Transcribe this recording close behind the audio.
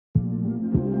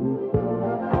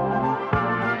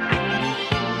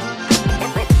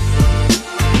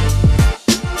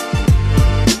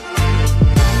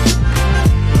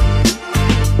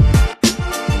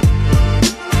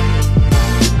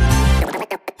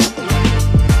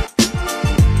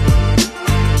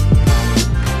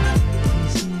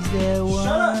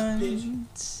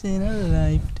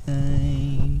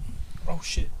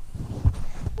shit.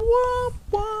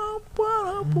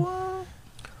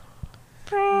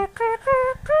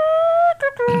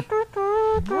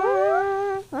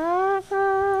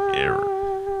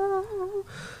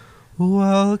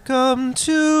 Welcome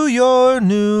to your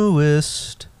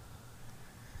newest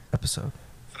episode.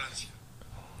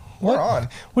 What? We're on.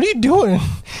 What are you doing?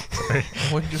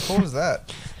 What was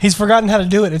that? He's forgotten how to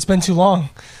do it. It's been too long.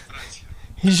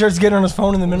 He starts getting on his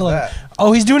phone in the middle of it.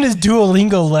 Oh, he's doing his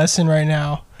Duolingo lesson right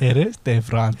now. Eres de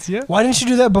Francia? Why didn't you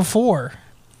do that before?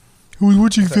 Who was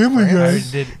watching Family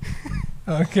France? Guy? I did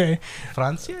Okay.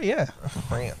 Francia? Yeah.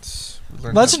 France.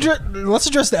 Let's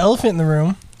address the elephant in the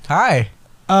room. Hi.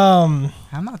 Um,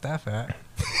 I'm not that fat.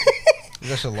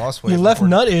 You actually lost weight. your left before.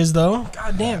 nut is though.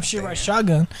 God damn, shit right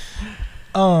shotgun.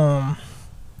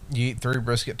 You eat 3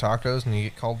 brisket tacos and you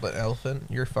get called an elephant.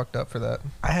 You're fucked up for that.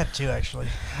 I had 2 actually.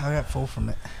 I got full from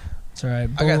it. It's alright.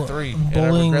 I got 3. And I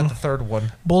regret the 3rd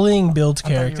one. Bullying builds I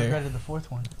thought you character. regretted the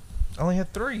 4th one. I only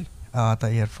had 3. Oh, I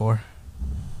thought you had 4.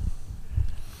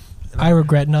 I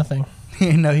regret nothing.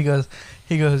 No, he goes,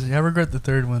 I regret the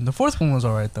 3rd one. The 4th one was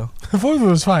alright though. The 4th one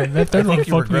was fine. That 3rd I one think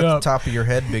you fucked me regret the up. top of your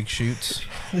head, big shoots.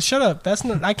 Shut up. That's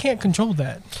not. I can't control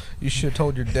that. You should have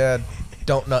told your dad,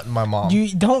 don't nut in my mom.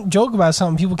 You don't joke about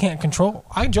something people can't control.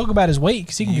 I joke about his weight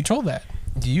because he can control that.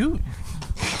 You?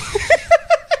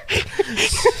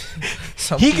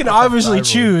 He can obviously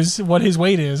choose what his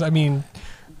weight is. I mean,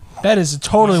 that is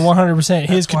totally 100%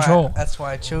 his control. That's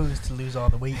why I chose to lose all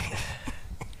the weight.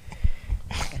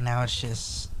 And now it's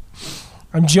just...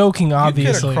 I'm joking, You could have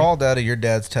obviously. crawled out of your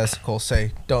dad's testicles,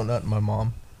 say, don't nut in my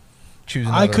mom. Choose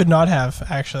another. I could not have,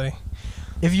 actually.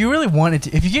 If you really wanted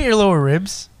to... If you get your lower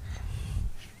ribs...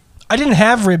 I didn't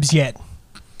have ribs yet.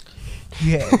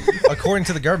 Yeah. According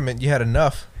to the government, you had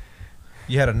enough.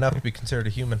 You had enough to be considered a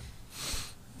human.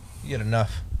 You had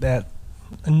enough. That...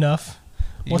 Enough.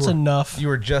 You What's were- enough? You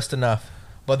were just enough.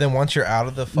 But then once you're out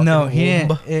of the fucking No, womb, he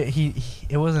didn't.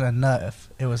 It wasn't a nut.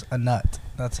 It was a nut.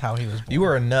 That's how he was born. you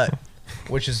were a nut,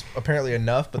 which is apparently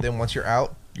enough, but then once you're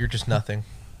out, you're just nothing.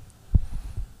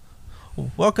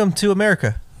 Welcome to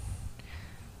America.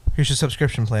 Here's your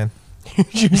subscription plan.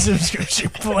 Your subscription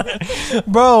plan.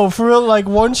 Bro, for real, like,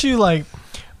 once you, like,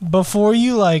 before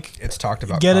you, like, It's talked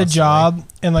about get a constantly. job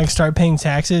and, like, start paying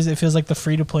taxes, it feels like the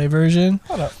free-to-play version.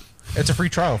 Hold up. It's a free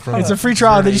trial. From It's a free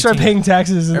trial, then you start 18. paying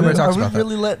taxes. And Everybody then- talks Are we about that.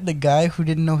 really letting the guy who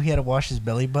didn't know he had to wash his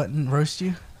belly button roast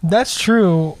you? That's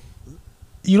true.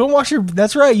 You don't wash your...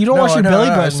 That's right, you don't wash your belly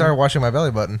I button. started washing my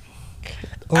belly button.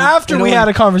 After we had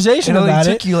a conversation it only about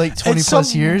took it. you like 20 It's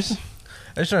plus some- years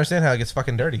I just don't understand how it gets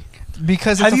fucking dirty.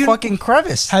 because Have it's a you- fucking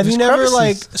crevice. Have you There's never,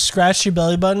 crevices. like, scratched your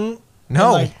belly button?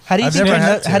 No. Like, How do you I've think never your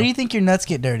had to. how do you think your nuts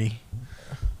get dirty?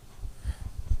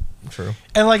 True.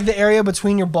 And, like, the area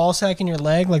between your ball sack and your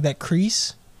leg, like that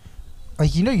crease,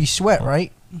 Like you sweat,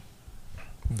 right?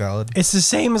 Valid. it's the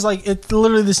same as, like, it's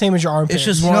literally the same as your armpit. It's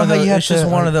just You one know of how those. you have It's just to,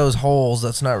 one like- of those holes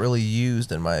that's not really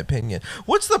used, in my opinion.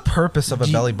 What's the purpose of a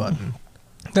Do you- belly button?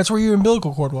 That's where your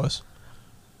umbilical cord was.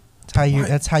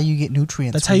 That's how you get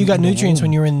nutrients. That's how you got nutrients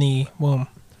when you were in the womb.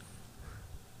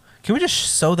 Can we just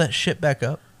sew that shit back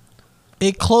up?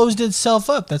 It closed itself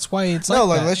up. That's why it's No, like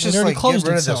like that. let's It just already like get closed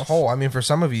rid of this itself. hole. I mean, for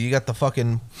some of you, you got the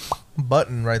fucking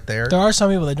button right there. There are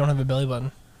some people that don't have a belly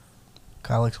button.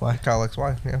 Kyle XY. Kyle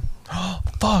XY, yeah.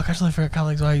 Fuck, I totally forgot Kyle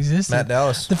XY existed. Matt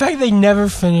Dallas. The fact they never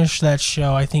finished that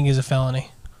show, I think, is a felony.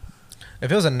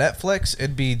 If it was a Netflix,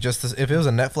 it'd be just. If it was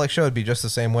a Netflix show, it'd be just the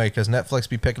same way because Netflix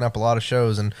be picking up a lot of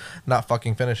shows and not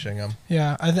fucking finishing them.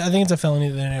 Yeah, I think it's a felony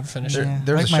that they never finished There- it.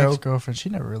 there's like a my show- ex-girlfriend. She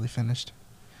never really finished.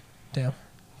 Damn,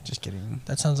 Just kidding.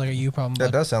 that sounds like a you problem. That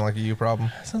Bud. does sound like a you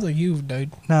problem. Sounds like you,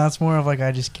 dude. No, it's more of like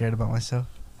I just cared about myself.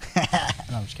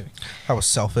 No, I'm just kidding. I was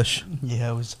selfish.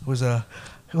 Yeah, I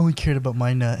only cared about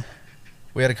my nut.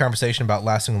 We had a conversation about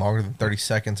lasting longer than 30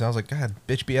 seconds. I was like, God,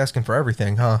 bitch, be asking for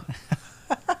everything, huh?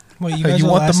 Wait, You, guys are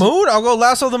want the lasting- moon? I'll go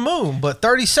lasso the moon. But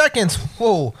 30 seconds,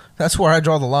 whoa, that's where I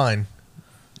draw the line.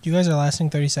 You guys are lasting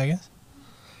 30 seconds?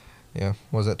 Yeah,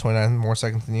 was that 29 more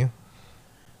seconds than you?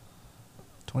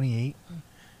 28.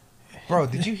 Bro,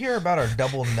 did you hear about our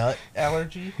double nut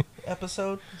allergy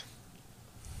episode?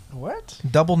 What?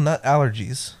 Double nut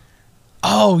allergies.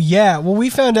 Oh, yeah. Well, we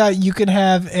found out you could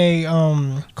have a,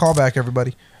 Call back,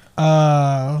 everybody.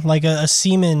 like a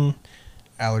semen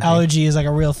allergy is like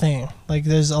a real thing. Like,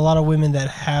 there's a lot of women that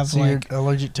have, So like, you're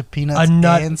allergic to peanuts a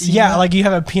nut. and sea Yeah, nut? like you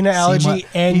have a peanut allergy nut.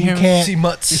 and You you hear me? can't See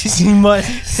mutts. see much.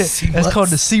 That's called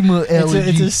the sea nut allergy.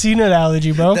 It's a sea nut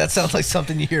allergy, bro. That sounds like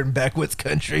something you hear in backwoods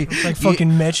country. It's like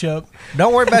fucking match up.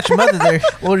 Don't worry about your mother there.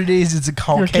 What it is, it's a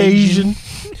Caucasian.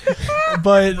 Caucasian.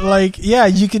 But like, yeah,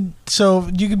 you could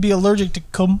be allergic to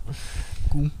cum.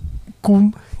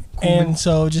 And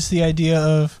so just the idea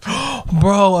of,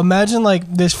 bro, imagine like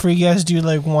this freak ass dude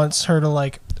like wants her to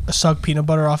like suck peanut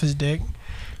butter off his dick.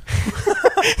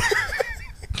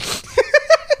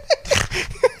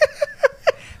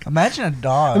 Imagine a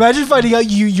dog. Imagine finding out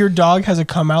your dog has a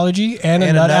cum allergy and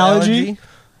a nut allergy.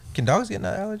 Can dogs get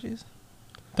nut allergies?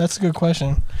 That's a good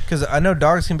question. Because I know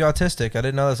dogs can be autistic. I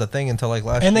didn't know that was a thing until like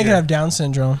last year. And they can have Down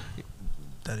syndrome.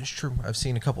 That is true. I've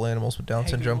seen a couple animals with Down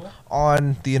Hey, syndrome Google.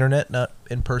 on the internet, not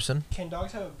in person. Can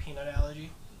dogs have a peanut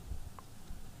allergy?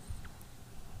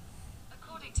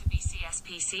 According to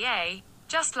BCSPCA,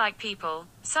 just like people,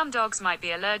 some dogs might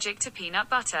be allergic to peanut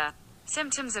butter.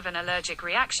 Symptoms of an allergic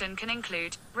reaction can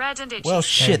include red and itchy Well,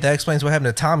 skin. shit, that explains what happened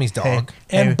to Tommy's dog.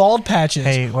 And Hey. bald patches.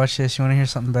 Hey, watch this. You want to hear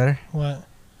something better? What?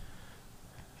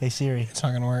 Hey Siri, It's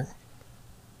not gonna work.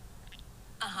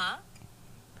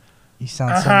 you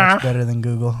sound so much better than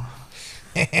Google.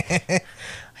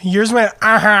 Yours went,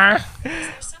 uh-huh. Is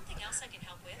there something else I can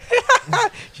help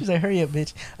with? She's like, hurry up,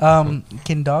 bitch.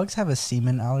 Can dogs have a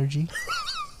semen allergy?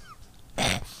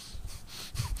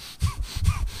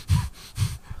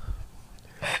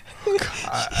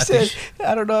 I Said, think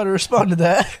I don't know how to respond to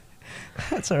that.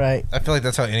 That's all right. I feel like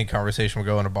that's how any conversation would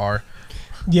go in a bar.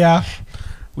 Yeah.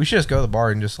 We should just go to the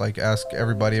bar and just like ask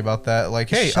everybody about that. Like,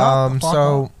 hey, Shut the fuck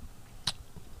so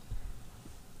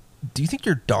do you think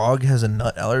your dog has a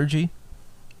nut allergy?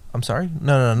 I'm sorry?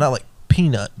 No, not like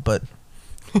peanut, but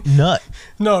nut.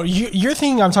 No, you're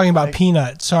thinking I'm talking about Like-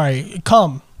 peanut. Sorry.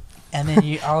 Cum. And then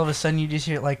you all of a sudden you just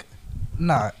hear like,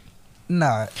 nut,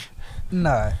 nut,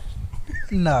 nut,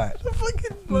 nut,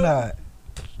 nut,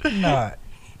 nut.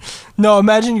 No,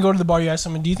 imagine you go to the bar, you ask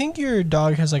someone, do you think your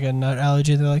dog has like a nut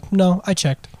allergy? They're like, no, I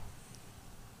checked.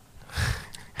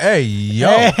 Hey,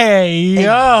 yo. Hey,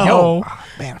 yo. Yo,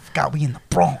 man, I forgot we in the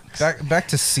Bronx. Back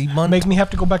to Seamunt. Make me have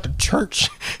to go back to church.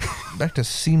 Back to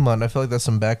Seamunt. I feel like that's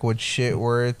some backwoods shit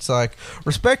where it's like,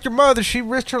 respect your mother. She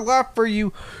risked her life for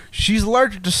you. She's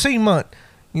allergic to Seamunt.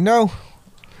 You know?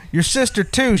 Your sister,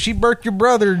 too. She birthed your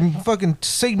brother in fucking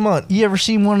Seamunt. You ever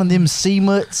seen one of them sea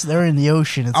mutts? They're in the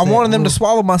ocean. It's I that wanted them to little-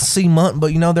 swallow my Seamunt, but,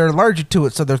 you know, they're allergic to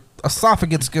it, so their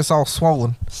esophagus gets all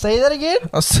swollen. Say that again?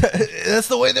 That's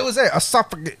the way they was there.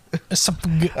 Esophagus.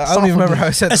 Esophagus. I don't even remember how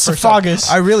I said the first time. Esophagus.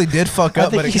 I really did fuck I up,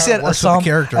 think but it you kind said of works with the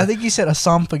character. I think you said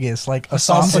esophagus, like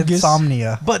Esophagus?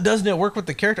 insomnia. But doesn't it work with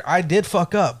the character? I did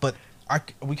fuck up, but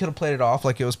we could have played it off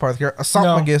like it was part of the character.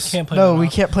 Esophagus. No, can't play No, it we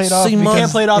off. can't play it off. See, you because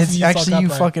can't play it off It's if you fuck actually up, you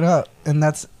right? fucking up, and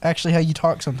that's actually how you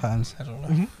talk sometimes. I don't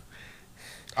know.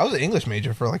 I was an English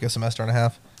major for like a semester and a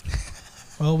half.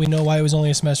 Well, we know why it was only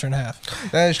a semester and a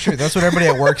half. That is true. That's what everybody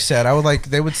at work said. I would like,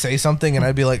 they would say something and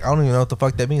I'd be like, I don't even know what the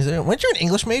fuck that means. Weren't you an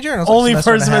English major? And I was like, Only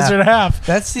for a semester and a half.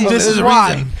 That's the Well, This there's is a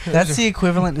why. reason. that's the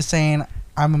equivalent to saying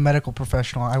I'm a medical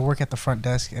professional. I work at the front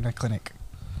desk in a clinic.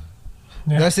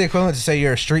 Yeah. That's the equivalent to say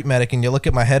you're a street medic and you look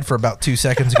at my head for about 2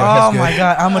 seconds and go, Oh "That's my good."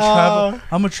 god, Oh.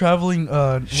 I'm a traveling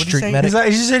what do you Street say? medic.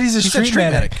 He just said he's a He said street, street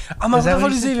medic. medic. I'm like, Is what that the what fuck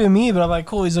he does said? it even mean? But I'm like,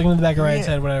 cool, he's looking in the back of Ryan's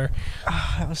Yeah. head, whatever.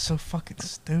 Ah, that was so fucking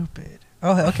stupid.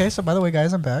 Oh, okay. So by the way,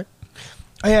 guys, I'm back.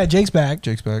 Oh, yeah, Jake's back.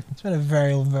 Jake's back. It's been a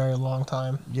very, very long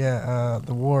time. Yeah,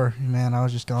 the war, man. I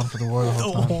was just gone for the war the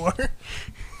whole time. war.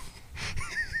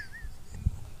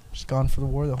 Just gone for the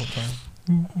war the whole time.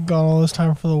 Gone all this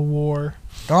time for the war.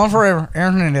 Gone forever.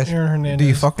 Aaron Hernandez. Aaron Hernandez. Do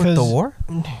you fuck with the 'cause war?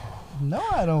 No,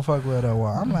 I don't fuck with the war.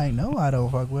 I'm like, no, I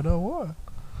don't fuck with the war.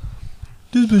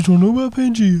 This bitch don't know about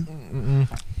Pangea.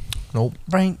 Nope.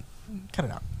 Brain, cut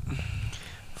it out.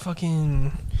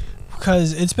 Fucking.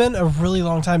 Because it's been a really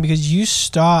long time because you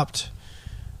stopped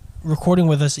recording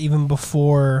with us even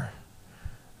before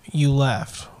you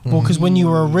left. Well, because when you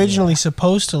were originally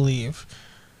supposed to leave,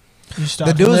 you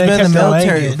stopped. The dude's And then been it in the kept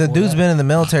military. delaying The it. dude's been in the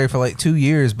military for like 2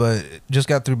 years, but just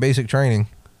got through basic training.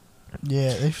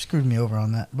 Yeah, they screwed me over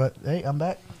on that. But hey, I'm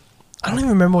back. I don't even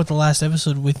remember what the last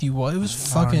episode with you was. It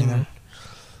was I don't fucking. either.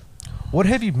 What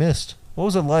have you missed? What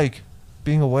was it like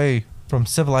being away from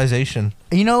civilization?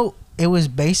 You know, it was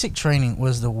basic training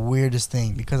was the weirdest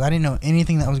thing because I didn't know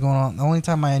anything that was going on. The only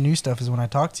time I knew stuff is when I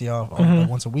talked to y'all like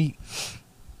once a week.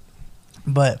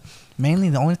 But mainly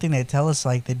the only thing they'd tell us,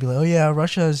 like, they'd be like, oh, yeah,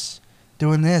 Russia's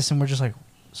doing this. And we're just like,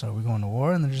 so are we going to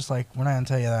war? And they're just like, we're not going to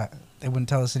tell you that. They wouldn't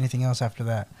tell us anything else after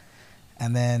that.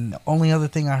 And then the only other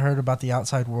thing I heard about the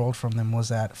outside world from them was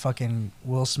that fucking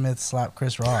Will Smith slapped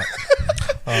Chris Rock.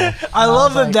 I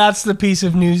love that like- that's the piece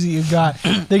of news that you got.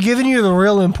 They're giving you the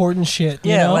real important shit.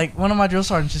 You Yeah, know? like one of my drill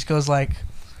sergeants just goes like,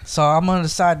 so I'm going to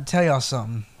decide to tell y'all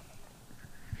something.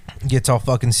 Gets all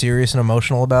fucking serious and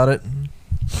emotional about it.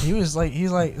 He's like,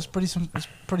 it's pretty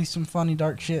some funny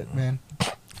dark shit, man.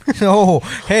 Oh,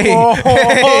 hey, Whoa.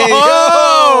 hey,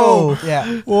 yo!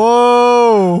 Yeah,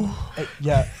 Whoa.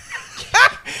 yeah.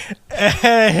 Take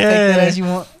that as you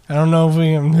want. I don't know if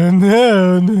we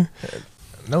no.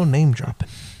 No name dropping.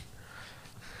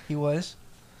 He was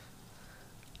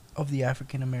of the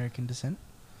African American descent,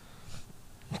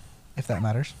 if that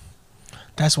matters.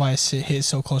 That's why it hit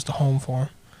so close to home for him.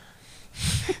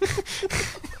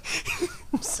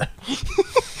 I'm sorry.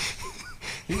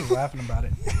 He was laughing about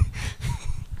it.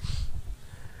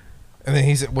 And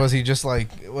then was he just like,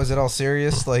 was it all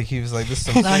serious? Like he was like, this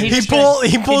is some No, he He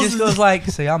just goes like,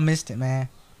 "So y'all missed it, man."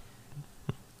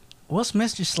 Will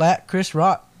Smith just slapped Chris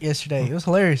Rock yesterday. It was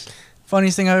hilarious.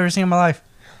 Funniest thing I've ever seen in my life.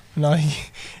 No,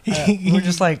 We're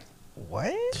just like,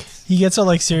 what? he gets all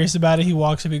like serious about it. He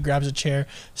walks up, he grabs a chair,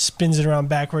 spins it around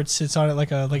backwards, sits on it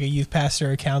like a youth pastor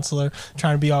or a counselor,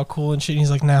 trying to be all cool and shit. And he's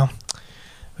like, "Now,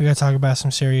 we gotta talk about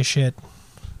some serious shit."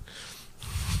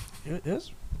 It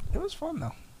was fun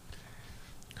though.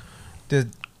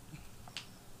 Did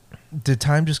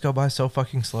time just go by so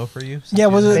fucking slow for you? Yeah,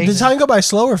 was it? Did time go by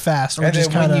slow or fast, or And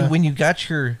just then kind of? when you got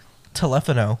your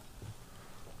telephono,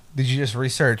 did you just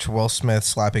research Will Smith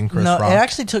slapping Chris No, Rock? it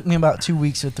actually took me about 2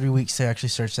 weeks or 3 weeks to actually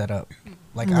search that up.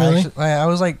 Like Really? I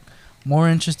was like more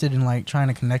interested in like trying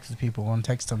to connect with people and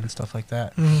text them and stuff like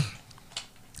that,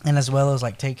 and as well as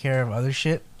like take care of other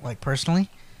shit like personally.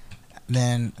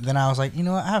 Then I was like, you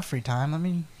know what? I have free time. Let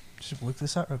me just look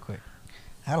this up real quick.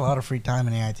 I had a lot of free time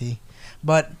in AIT,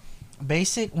 but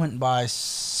basic went by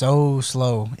so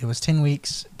slow. It was 10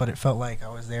 weeks, but it felt like I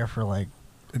was there for like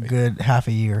a good half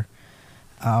a year.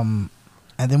 And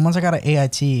then once I got an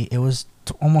AIT, it was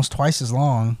almost twice as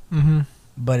long,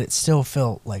 but it still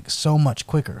felt like so much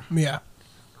quicker. Yeah.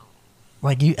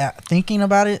 Like you thinking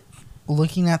about it,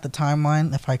 looking at the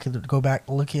timeline, if I could go back,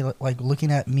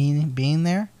 looking at me being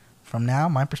there from now,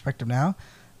 my perspective now,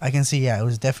 I can see, yeah, it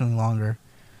was definitely longer.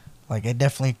 Like I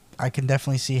can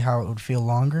definitely see how it would feel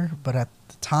longer, but at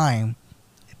the time,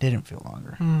 it didn't feel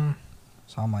longer.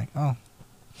 So I'm like, oh.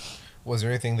 Was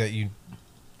there anything that you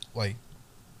like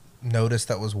noticed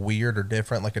that was weird or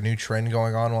different, like a new trend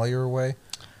going on while you were away?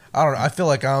 I don't know. I feel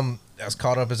like I'm as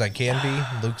caught up as I can be.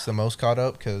 Luke's the most caught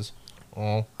up because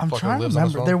I'm trying to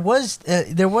remember.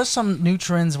 There was some new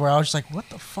trends where I was just like, what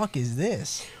the fuck is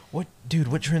this? What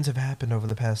trends have happened over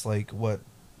the past 9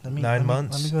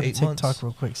 months? Let me go to 8 TikTok months?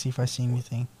 real quick, see if I see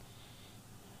anything.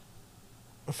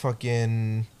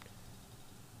 Fucking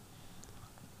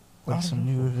Like some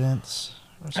new events.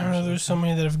 I don't know. There's so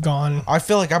many that have gone. I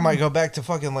feel like I might go back to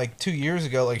fucking 2 years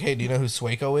ago. Like, hey, do you know who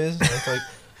Swaco is? And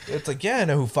it's like, yeah, I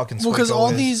know who fucking Swaco is. Well, because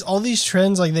all these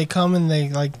trends, like, they come and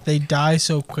they die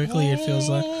so quickly. It feels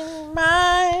like.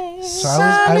 So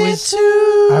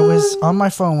I was on my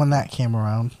phone when that came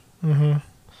around.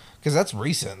 Because that's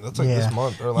recent. That's this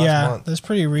month or last month. That's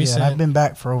pretty recent. Yeah, I've been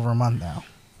back for over a month now.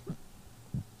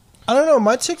 I don't know.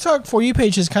 My TikTok For You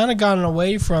page has kind of gotten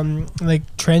away from like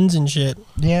trends and shit.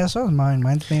 Yeah, so is mine.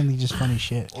 Mine's mainly just funny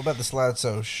shit. What about the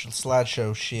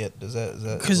slideshow shit? Is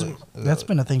that? Because that's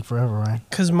been a thing forever, right?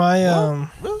 Because my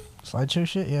really slideshow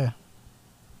shit, yeah.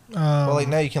 Well,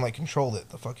 now you can control it.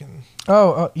 The fucking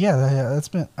yeah, that's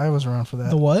been. I was around for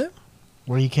that. The what?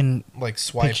 Where you can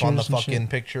swipe on the fucking shit.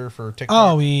 picture for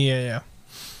TikTok. Oh yeah.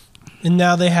 And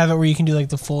now they have it where you can do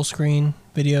the full screen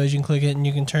videos. You can click it and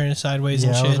you can turn it sideways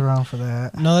and shit. Yeah, I was around for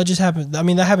that. No, that just happened. I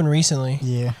mean, that happened recently.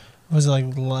 Yeah. Was it like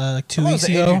 2 weeks ago? How long has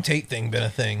the Andrew Tate thing been a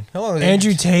thing? How long has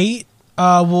Andrew Tate?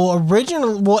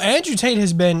 Andrew Tate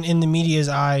has been in the media's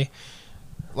eye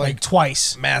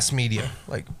twice. Mass media.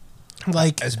 Like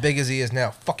as big as he is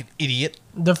now. Fucking idiot.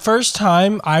 The first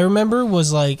time I remember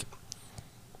was a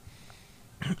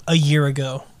year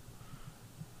ago.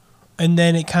 And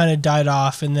then it kind of died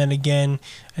off, and then again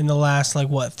in the last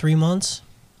 3 months,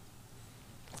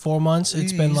 4 months,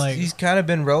 it's been he's kind of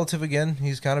been relative again.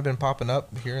 He's kind of been popping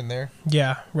up here and there.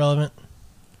 Yeah, relevant.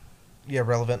 Yeah,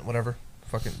 relevant, whatever.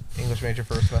 Fucking English major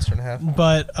for a semester and a half.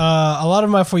 But a lot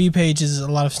of my For You page is a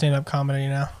lot of stand-up comedy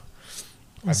now.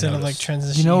 Instead of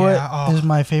transition. You know what is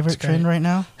my favorite trend right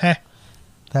now? Heh.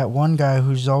 That one guy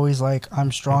who's always like,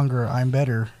 I'm stronger, I'm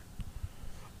better.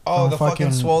 Oh, the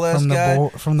fucking swole ass guy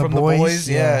from the boys.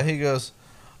 Yeah, he goes,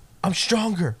 I'm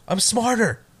stronger. I'm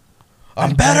smarter.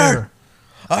 I'm better.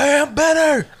 I am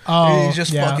better. Oh, and he's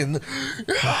just fucking.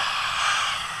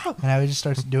 And I just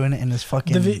starts doing it in his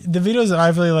fucking. The videos that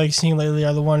I've really seen lately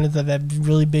are the ones that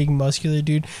really big muscular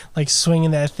dude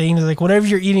swinging that thing. They're whatever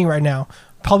you're eating right now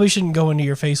probably shouldn't go into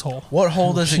your face hole. What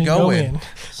hole does it go in?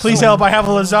 Please help! I have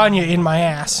a lasagna in my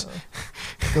ass.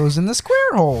 Goes in the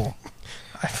square hole.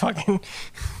 I fucking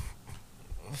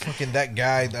that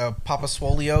guy, Papa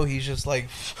Swolio, he's just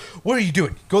what are you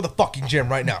doing? Go to the fucking gym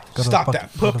right now. Stop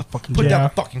that. Put down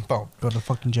the fucking phone. Go to the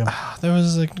fucking gym. There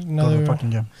was another. Go to the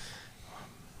fucking gym.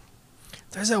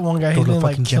 There's that one guy Go who's to the been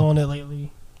like fucking gym. killing it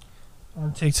lately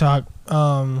on TikTok.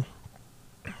 I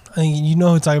think you know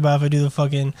who I'm talking about if I do the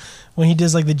fucking when he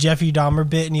does like the Jeffrey Dahmer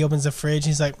bit and he opens the fridge.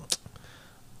 He's like,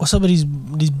 "What's up with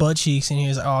these butt cheeks?" And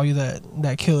he's like, "Oh, you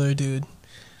that killer dude."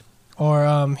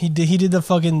 Or he did the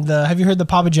fucking have you heard the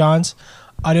Papa John's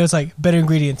audio? It's like better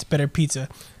ingredients, better pizza,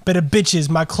 better bitches,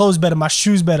 my clothes better, my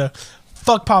shoes better.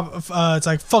 Fuck it's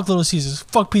like fuck Little Caesars,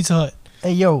 fuck Pizza Hut.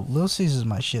 Hey, yo, Little Caesars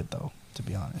my shit though. To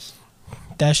be honest.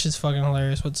 That shit's fucking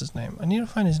hilarious. What's his name? I need to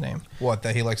find his name. What,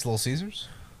 that he likes Little Caesars?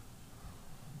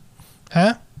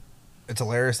 Huh? It's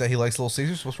hilarious that he likes Little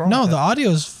Caesars? What's wrong No, with the that?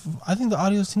 audio's. I think the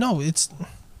audio's. No, it's.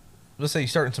 Let's say you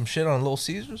starting some shit on Little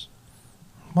Caesars?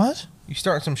 What? You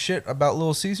starting some shit about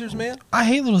Little Caesars, man? I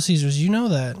hate Little Caesars. You know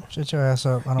that. Shut your ass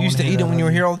up. I don't You used to wanna eat hear it when that you were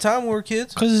about here all the time when we were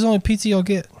kids? Because it's the only pizza you'll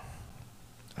get.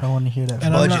 I don't want to hear that.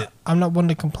 And Budget. I'm not one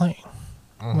to complain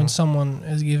Mhm. when someone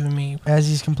is giving me. As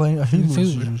he's complaining, I hate Little Food.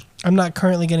 Caesars. I'm not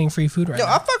currently getting free food right Yo,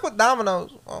 now. I fuck with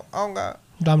Domino's. Oh, God.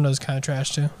 Domino's kind of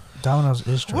trash too. Domino's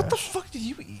is trash. What the fuck did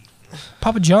you eat?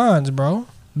 Papa John's, bro.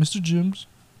 Mr. Jim's.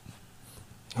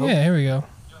 Oh. Yeah, here we go.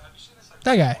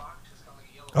 That guy.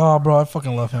 Oh, bro, I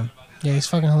fucking love him. Yeah, he's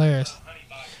fucking hilarious.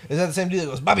 Is that the same dude that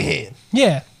goes, Bobby Head?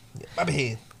 Yeah. Yeah, Bobby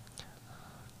Head.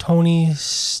 Tony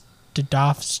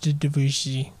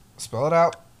Stadovsky. Spell it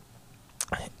out.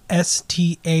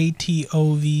 Statovci.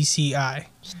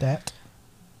 Stat.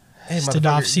 Hey, motherfucker,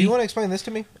 Stadovsky. do you want to explain this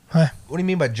to me? Huh. What do you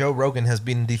mean by Joe Rogan has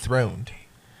been dethroned?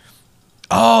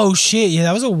 Oh shit! Yeah,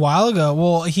 that was a while ago.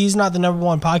 Well, he's not the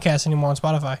 #1 podcast anymore on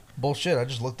Spotify. Bullshit. I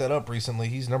just looked that up recently.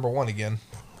 He's #1 again.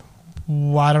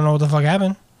 Well, I don't know what the fuck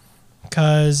happened.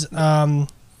 Cause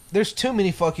There's too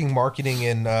many fucking marketing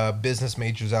and business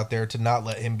majors out there to not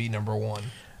let him be #1.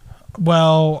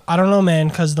 well, I don't know, man.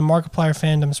 Cause the Markiplier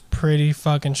fandom's pretty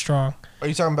fucking strong. Are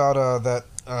you talking about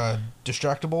that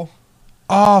Distractable?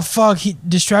 Oh fuck!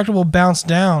 Distractable bounced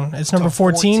down. It's number To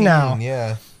 14 now.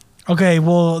 Yeah. Okay,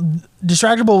 well,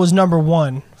 Distractable was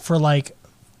 #1 for like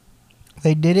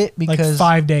They did it because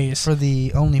 5 days. for the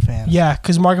OnlyFans. Yeah,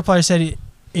 because Markiplier said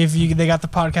if they got the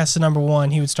podcast to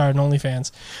 #1, he would start an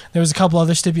OnlyFans. There was a couple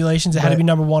other stipulations. It had to be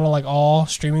 #1 on like all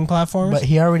streaming platforms. But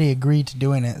he already agreed to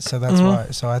doing it, so that's why.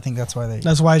 So I think that's why they.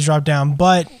 That's why it's dropped down.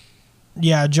 But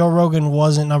yeah, Joe Rogan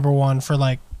wasn't #1 for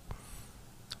like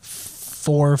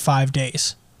 4 or 5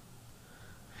 days.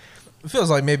 It feels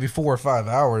like maybe 4 or 5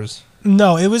 hours.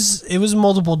 No, it was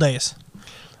multiple days.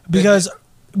 Because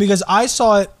I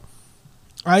saw it.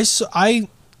 I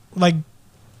like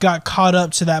got caught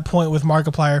up to that point with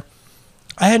Markiplier.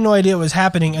 I had no idea what was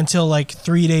happening until like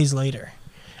 3 days later.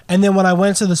 And then when I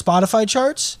went to the Spotify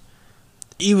charts,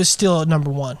 he was still at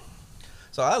 #1.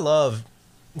 So I love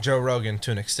Joe Rogan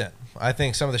to an extent. I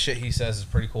think some of the shit he says is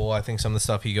pretty cool. I think some of the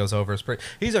stuff he goes over is pretty.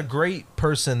 He's a great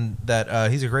person.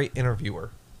 He's a great interviewer.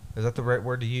 Is that the right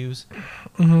word to use?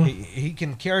 Mm-hmm. He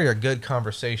can carry a good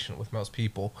conversation with most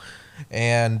people,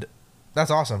 and that's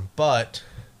awesome. But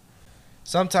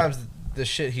sometimes the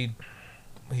shit he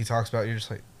talks about, you're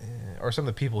just like, or some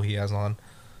of the people he has on,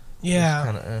 Yeah.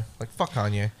 kind of like fuck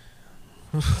Kanye,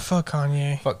 Fuck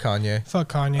Kanye. fuck Kanye. Fuck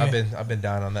Kanye. I've been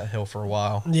down on that hill for a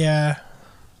while. Yeah.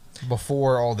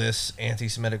 Before all this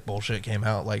anti-Semitic bullshit came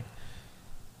out, like,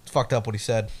 it's fucked up what he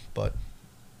said, but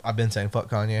I've been saying fuck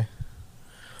Kanye.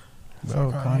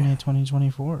 Oh, Kanye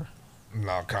 2024.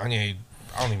 No, Kanye,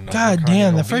 I don't even know. God when Kanye damn,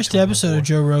 gonna the be first episode 24. of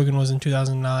Joe Rogan was in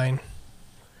 2009.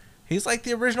 He's like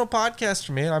the original podcaster,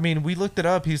 man. I mean, we looked it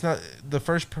up. He's not the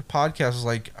first podcast was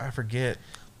like, I forget.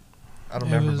 I don't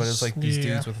It remember, but was- it's like these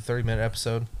yeah. dudes with a 30-minute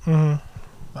episode. I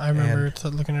remember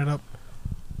looking it up.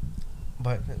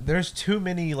 But there's too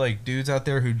many like dudes out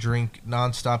there who drink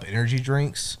nonstop energy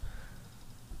drinks.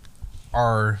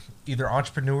 Are either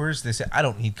entrepreneurs, they say I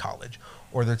don't need college,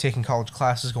 or they're taking college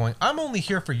classes going, I'm only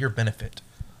here for your benefit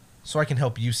so I can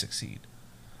help you succeed.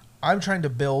 I'm trying to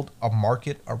build a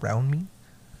market around me.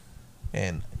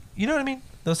 And you know what I mean?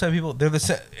 Those type of people, they're the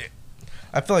same.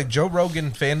 I feel like Joe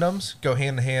Rogan fandoms go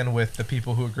hand in hand with the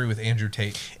people who agree with Andrew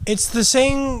Tate. It's the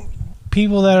same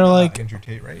people that are like Andrew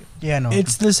Tate, right? Yeah, no.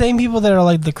 it's the same people that are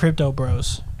like the crypto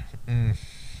bros. Mm.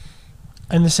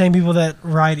 And the same people that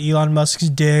ride Elon Musk's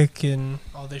dick and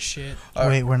all this shit.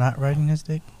 Wait, we're not riding his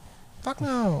dick? Fuck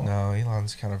no. No,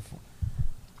 Elon's kind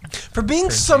of, For being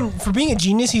a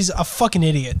genius, he's a fucking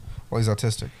idiot. well, he's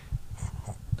autistic.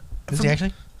 Is he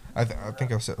actually? I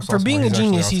think I've said For being a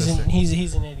genius, he's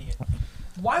an idiot.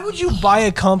 Why would you buy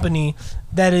a company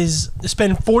that is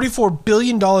spend $44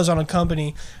 billion on a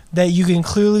company that you can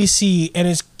clearly see and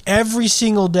is every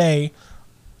single day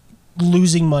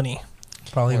losing money?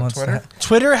 Probably What, wants Twitter? that.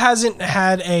 Twitter hasn't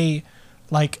had a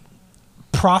like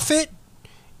profit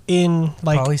in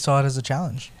like Probably saw it as a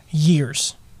challenge.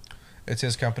 years. It's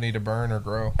his company to burn or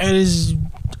grow. It has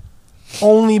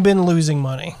only been losing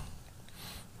money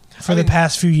for the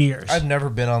past few years. I've never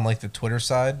been on like the Twitter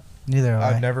side. Neither have I.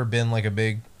 I've never been like a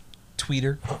big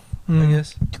tweeter, I Mm.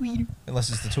 guess. Tweeter. Unless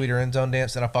it's the tweeter end zone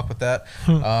dance, then I fuck with that.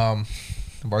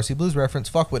 Varsity Blues reference,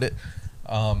 fuck with it.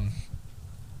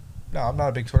 No, I'm not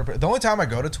a big Twitter person. The only time I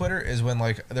go to Twitter is when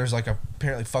like there's like a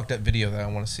apparently fucked up video that I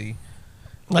want to see.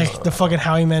 Like the fucking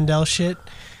Howie Mandel shit.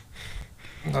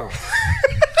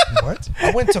 What?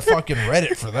 I went to fucking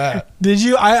Reddit for that. Did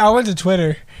you? I went to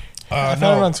Twitter. I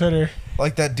found it on Twitter.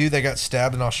 Like that dude that got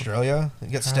stabbed in Australia. He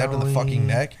got stabbed in the fucking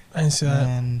neck. I didn't see that.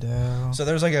 And So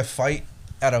there's like a fight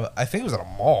at I think it was at a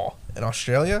mall in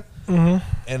Australia. Mm-hmm.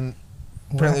 And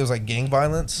apparently it was like gang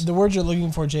violence. The words you're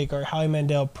looking for, Jake, are Howie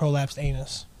Mandel prolapsed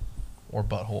anus. Or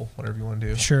butthole, whatever you want to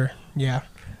do. Sure. Yeah.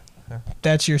 Yeah.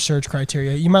 That's your search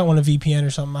criteria. You might want a VPN or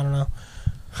something. I don't know.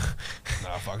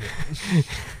 Nah, fuck it.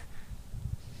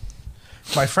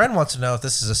 My friend wants to know if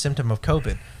this is a symptom of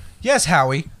COVID. Yes,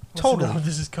 Howie. Totally.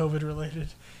 This is COVID related.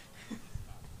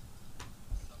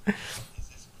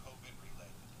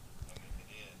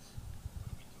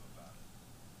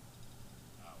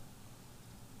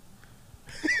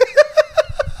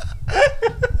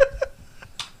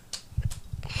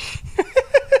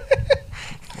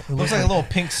 It looks like a little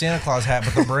pink Santa Claus hat,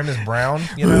 but the brim is brown.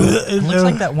 You know. it looks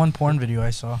like that one porn video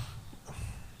I saw.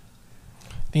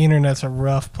 The internet's a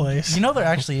rough place. You know there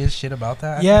actually is shit about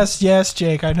that? I Yes,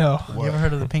 Jake, I know. think? You ever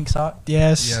heard of the pink sock?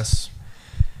 Yes. Yes.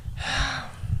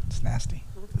 It's nasty.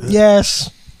 Yes.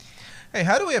 Hey,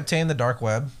 how do we obtain the dark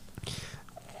web?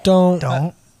 Don't.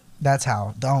 Don't. That's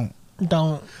how. Don't.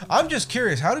 Don't. I'm just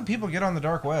curious. How do people get on the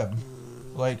dark web?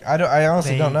 Like, I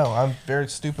honestly They- don't know. I'm very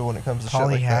stupid when it comes to shit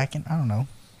Probably like that. hacking. I don't know.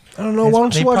 I don't know. Why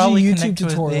don't They you watch a probably YouTube connect to it.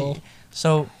 tutorial?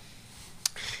 So,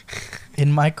 in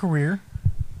my career,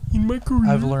 In my career.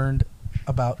 I've learned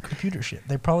about computer shit.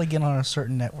 They probably get on a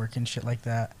certain network and shit like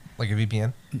that. Like a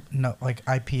VPN. No, like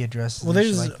IP addresses. Well, and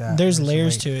shit there's like that. there's And so,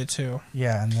 layers like, to it too.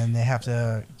 Yeah, and then they have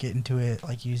to get into it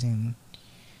like using,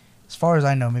 as far as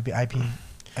I know, maybe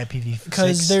IPv6.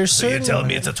 Because there's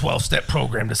certain. it's a 12-step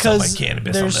program to Because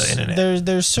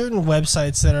there's certain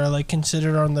websites that are like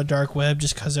considered on the dark web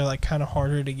just because they're like kind of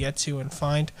harder to get to and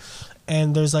find,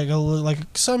 and there's like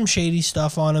some shady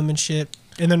stuff on them and shit,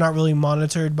 and they're not really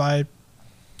monitored by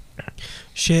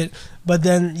shit. But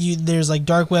then there's like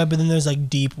dark web, and then there's like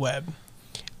deep web,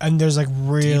 and there's like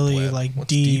really like What's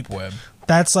deep. web.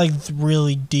 That's like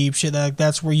really deep shit.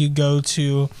 That's where you go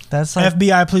to. That's like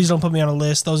FBI, please don't put me on a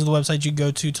list. Those are the websites you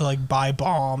go to like buy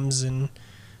bombs and.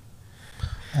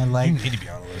 like You need to be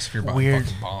on a list if you're buying weird,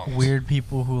 fucking bombs. weird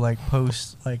people who like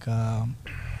post like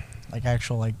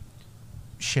actual like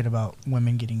shit about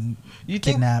women getting You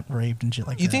think kidnapped, raped, and shit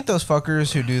like that. you think those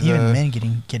fuckers who do even the men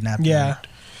getting kidnapped? and Yeah. raped.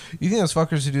 you think those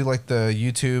fuckers who do like the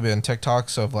YouTube and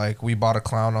TikToks of like we bought a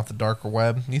clown off the darker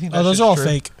web? You think Oh, those shit's are all true?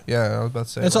 fake. Yeah, I was about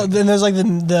to say. It's all, like, then there's like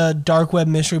the dark web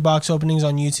mystery box openings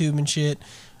on YouTube and shit.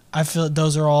 I feel like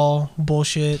those are all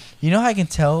bullshit. You know how I can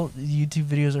tell YouTube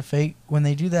videos are fake when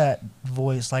they do that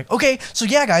voice, like, okay, so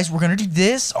yeah, guys, we're gonna do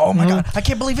this. Oh my Mhm. god, I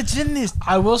can't believe it's in this.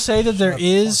 I will say that Shut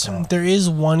the fuck up. there is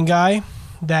one guy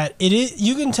that it is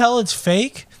you can tell it's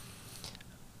fake,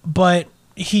 but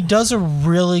he does a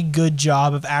really good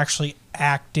job of actually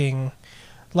acting.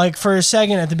 Like for a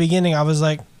second at the beginning, I was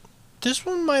like, this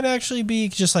one might actually be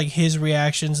just like his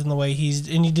reactions and the way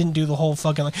and he didn't do the whole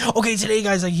fucking like, okay, today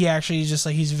guys, like he actually just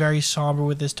like he's very somber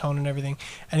with his tone and everything,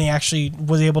 and he actually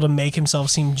was able to make himself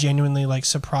seem genuinely like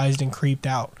surprised and creeped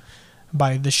out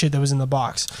by the shit that was in the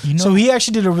box. You know, So he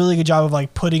actually did a really good job of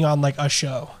like putting on like a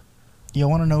show. you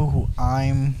want to know who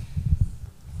I'm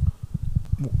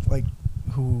like,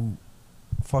 who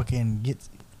fucking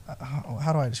gets?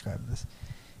 How do I describe this?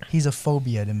 He's a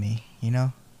phobia to me, you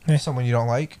know. someone you don't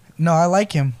like. No, I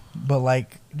like him, but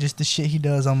like just the shit he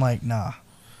does, I'm like, nah.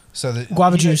 So the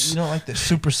Guava you don't- juice. You don't like this.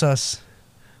 Super sus.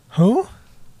 Who?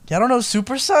 Y'all don't know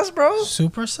Super sus, bro?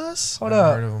 Super sus? Hold Never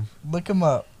up, heard of him. look him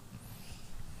up.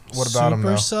 What about him Super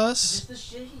though? sus?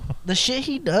 The shit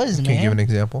he does, Can man. you give an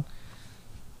example?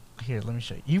 Here, let me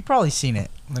show you. You've probably seen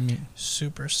it. Let me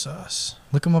Super sus.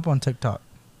 look him up on TikTok.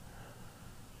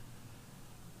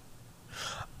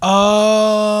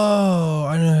 Oh,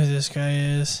 I know who this guy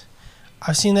is.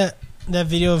 I've seen that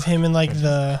video of him in like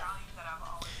the.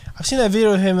 I've seen that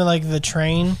video of him in like the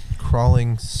train.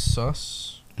 Crawling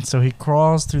sus. So he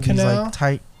crawls through these Canal? like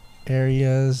tight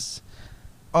areas.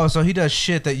 Oh, so he does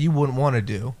shit that you wouldn't want to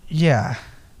do. Yeah.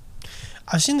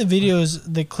 I've seen the videos,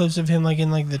 the clips of him like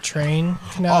in like the train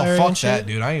canal Oh, area fuck and shit. that,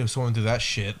 dude. I ain't even swimming through that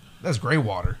shit. That's gray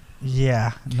water.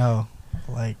 Yeah. No.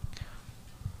 Like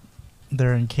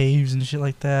they're in caves and shit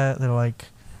like that. They're like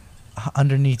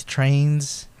underneath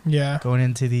trains, Yeah. going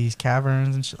into these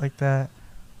caverns and shit like that.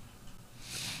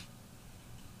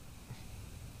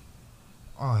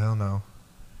 Oh hell no.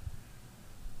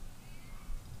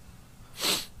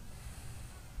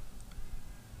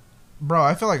 Bro,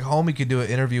 I feel like Homie could do an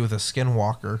interview with a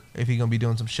skinwalker if he gonna be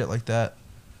doing some shit like that.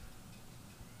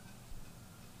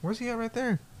 Where's he at right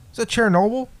there? Is that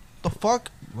Chernobyl? The fuck?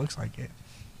 Looks like it.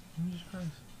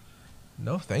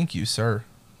 No, thank you, sir.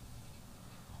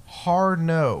 Hard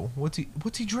no. What's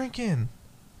he drinking?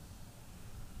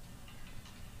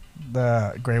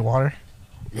 The gray water.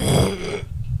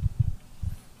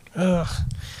 Ugh.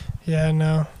 Yeah,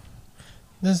 no.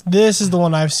 This is the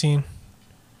one I've seen.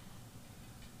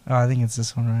 Oh, I think it's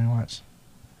this one I watched.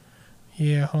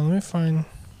 Yeah, hold on, let me find.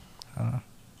 No,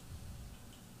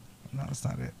 that's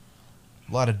not it.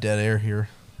 A lot of dead air here.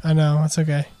 I know, it's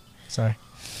okay. Sorry.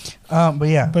 But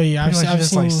yeah. But yeah, pretty much I've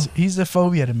just, seen. like, he's a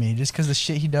phobia to me just because the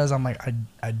shit he does. I'm like,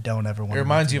 I don't ever want. It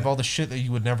reminds you of all the shit that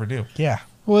you would never do. Yeah.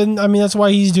 Well, I mean, that's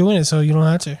why he's doing it, so you don't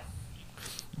have to.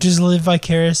 Just live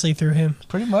vicariously through him.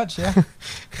 Pretty much. Yeah.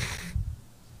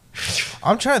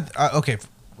 I'm trying. Okay,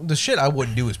 the shit I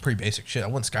wouldn't do is pretty basic shit. I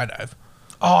wouldn't skydive.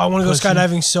 Oh, I want to go Pussy.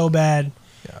 skydiving so bad.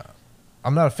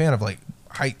 I'm not a fan of like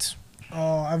heights.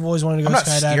 Oh, I've always wanted to go I'm not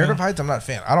skydiving. scared of heights. I'm not a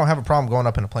fan. I don't have a problem going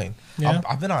up in a plane. Yeah.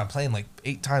 I've been on a plane like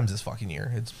 8 times this fucking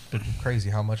year. It's been crazy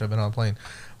how much I've been on a plane.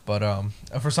 But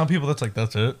for some people, that's like,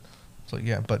 that's it. It's like,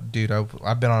 yeah, but dude,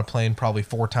 I've been on a plane probably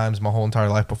 4 times my whole entire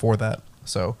life before that.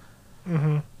 So,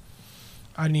 Mm-hmm.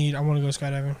 I want to go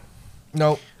skydiving.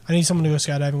 nope. I need someone to go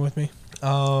skydiving with me.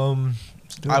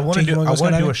 I want to Jake, you do. wanna I go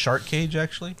want to do skydiving? a shark cage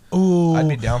actually. Ooh. I'd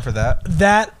be down for that.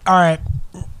 That, all right.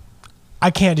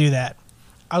 I can't do that.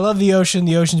 I love the ocean.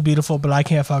 The ocean's beautiful, but I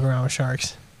can't fuck around with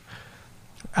sharks.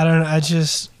 I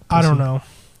don't know.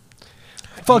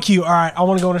 Fuck you. All right. I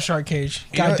want to go in a shark cage.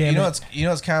 God damn it.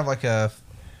 It's kind of like a.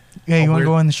 Yeah. You want to weird-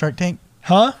 go in the Shark Tank?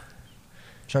 Huh?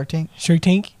 Shark Tank. Shark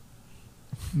Tank?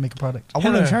 Make a product. I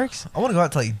Hello, want to. sharks? I want to go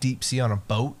out to like deep sea on a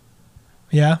boat,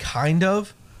 Yeah. kind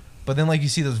of. But then like you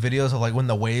see those videos of like when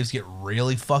the waves get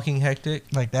really fucking hectic.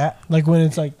 Like that. Like when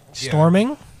it's like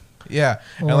storming? Yeah,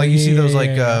 and Oh, like you see those like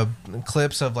yeah.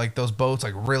 clips of like those boats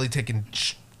like really taking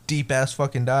deep ass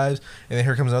fucking dives, and then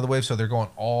here comes another wave, so they're going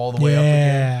all the way up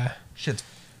again. Yeah. Shit's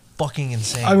fucking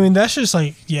insane. I mean, that's just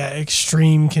like,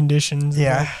 extreme conditions.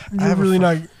 Yeah. Like, I you're have a really fr-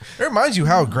 not. it reminds you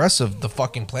how aggressive the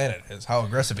fucking planet is, how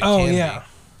aggressive it Oh, can yeah.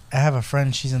 I have a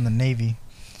friend. She's in the Navy,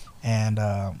 and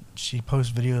she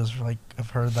posts videos like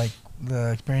of her like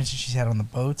the experiences she's had on the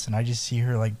boats, and I just see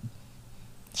her like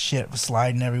shit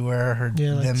sliding everywhere. Her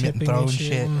Yeah, like them getting tipping thrown and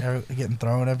shit shit, and- getting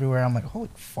thrown everywhere. I'm like, holy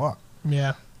fuck!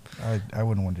 Yeah. I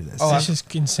wouldn't want to do this. Oh, That's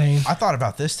just insane. be. I thought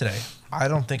about this today. I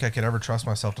don't think I could ever trust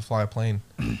myself to fly a plane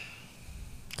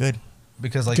Good.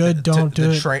 because like Good, don't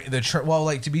do it. Well,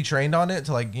 like to be trained on it,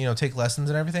 to like take lessons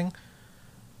and everything.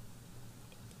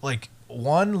 Like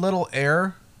one little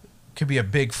error could be a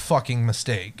big fucking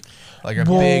mistake, like a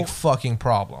Well- big fucking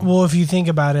problem. Well, if you think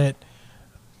about it,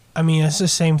 I mean, it's the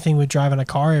same thing with driving a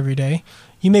car every day.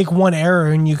 You make one error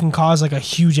and you can cause like a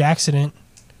huge accident.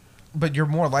 But you're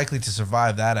more likely to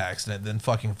survive that accident than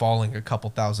fucking falling a couple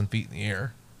thousand feet in the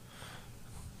air.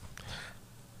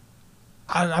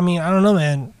 I mean, I don't know,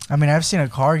 man. I mean, I've seen a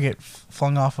car get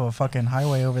flung off of a fucking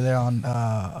highway over there on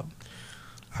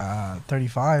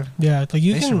 35. Yeah, like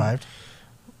you They can. survived.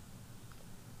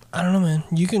 I don't know, man.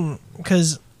 You can,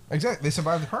 because Exactly, they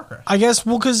survived the car crash. I guess,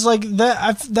 well, because like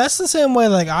that's the same way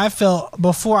like I felt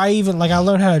before I even like I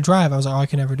learned how to drive. I was like, oh, I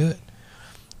can never do it,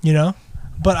 you know.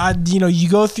 But you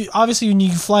go through, obviously when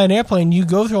you fly an airplane, you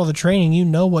go through all the training. You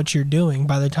know what you're doing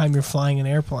by the time you're flying an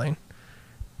airplane.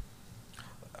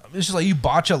 It's just like you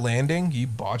botch a landing, you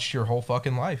botched your whole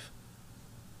fucking life.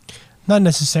 Not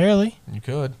necessarily, You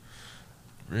could,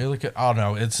 really could. Oh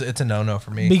no, it's a no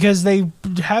for me. because they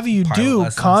have you Pilot do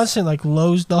lessons. constant like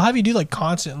lows. They'll have you do like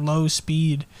constant low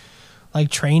speed, like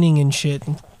training and shit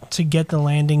to get the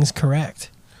landings correct.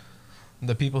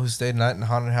 The people who stayed night in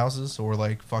haunted houses or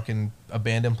like fucking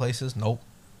abandoned places, nope.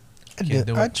 I'd do it.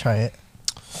 I'd try it.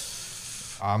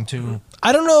 I'm too.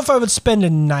 I don't know if I would spend a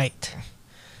night.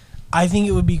 I think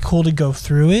it would be cool to go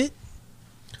through it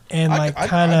and like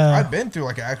kind I've of been through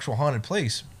like an actual haunted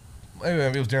place. I mean,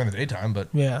 it was during the daytime, but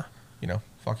yeah.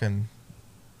 fucking.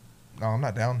 No, I'm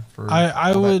not down for. I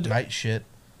all that would- night shit.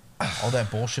 All that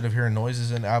bullshit of hearing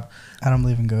noises and I don't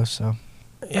believe in ghosts, so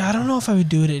Yeah, I don't know if I would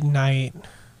do it at night.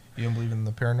 you don't believe in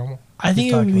the paranormal? I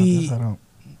think we've it would talked about be this, I don't.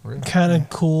 Really? kind of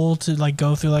cool to like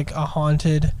go through like a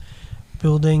haunted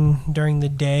building during the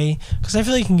day because I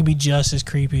feel like it can be just as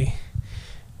creepy.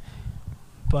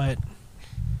 But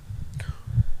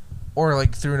Or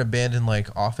like through an abandoned like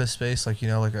office space, like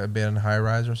like an abandoned high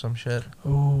rise or some shit.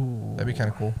 Ooh, That'd be kind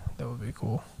of cool. That would be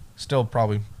cool. Still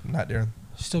probably not there.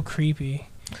 Still creepy.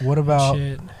 What about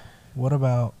Shit. Black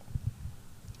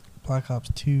Ops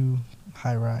 2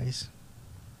 High Rise?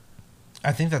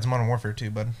 I think that's Modern Warfare 2,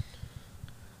 bud.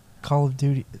 Call of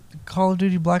Duty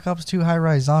Black Ops 2 High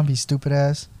Rise Zombies, stupid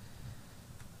ass.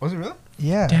 Was it really?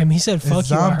 Yeah. Damn, he said fuck It's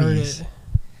you. I heard zombies. it.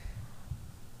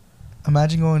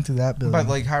 Imagine going through that building. But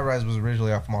like High Rise was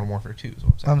originally off Modern Warfare 2, is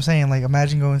what I'm saying. I'm saying, like,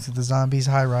 imagine going through the zombies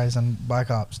high rise on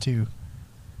Black Ops 2.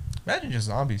 Imagine just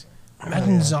zombies.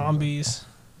 Imagine Yeah. zombies.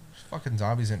 Just fucking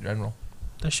zombies in general.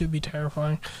 That should be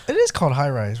terrifying. It is called high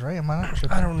rise, right? Am I not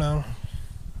sure? I don't know.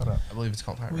 Hold up. I believe it's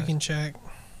called High We Rise. can check.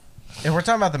 If we're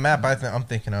talking about the map I'm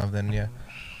thinking of, then yeah.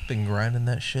 Been grinding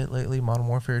that shit lately. Modern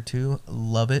Warfare 2.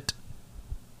 Love it.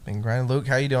 Been grinding. Luke,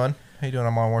 how you doing? How you doing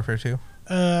on Modern Warfare 2?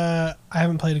 I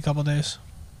haven't played a couple days.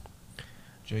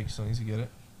 Jake still needs to get it.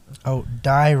 Oh,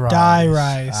 Die Rise. Die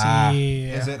Rise. Ah.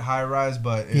 Yeah. Is it High Rise,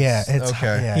 but it's... Yeah, it's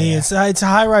okay. Yeah, Yeah, it's a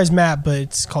high rise map, but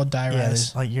it's called Die Yeah, Rise.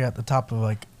 it's like you're at the top of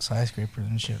like skyscrapers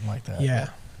and shit like that. Yeah.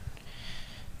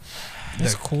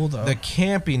 It's The- cool though. The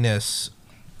campiness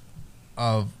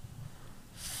of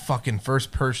fucking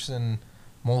first-person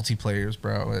multiplayers,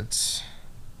 bro. It's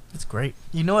great.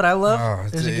 You know what I love? Oh,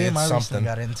 There's a game it's I something. recently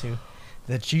got into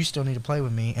that you still need to play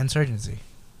with me, Insurgency.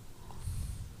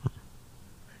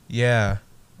 yeah.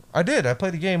 I did. I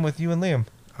played a game with you and Liam.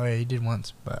 Oh yeah, you did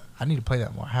once, but I need to play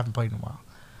that more. I haven't played in a while.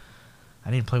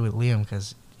 I need to play with Liam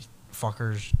because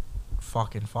fuckers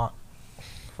fucking fought.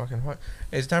 Fucking what?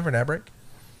 Hey, is it time for an ad break?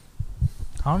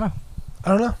 I don't know. I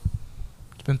don't know.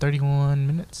 It's been 31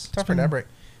 minutes. Time for an ad break.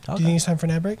 Do you think it's time for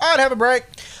an ad break? I'd have a break.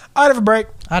 I'd have a break.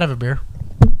 I'd have a beer.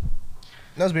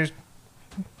 Those beers.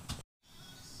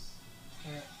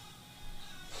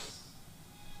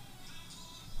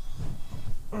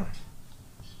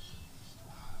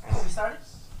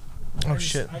 Oh,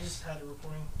 shit. I just had a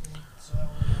recording, so I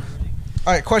wasn't ready.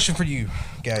 All right, question for you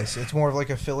guys. It's more of like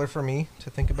a filler for me to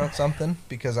think about something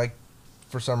because I,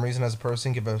 for some reason, as a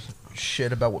person, give a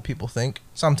shit about what people think.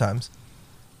 Sometimes.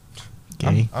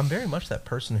 Gay. I'm very much that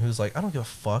person who's like, I don't give a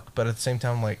fuck, but at the same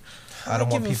time, I'm like, I don't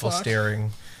want give a people fuck.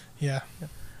 staring. Yeah.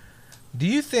 Do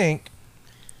you think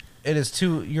it is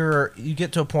you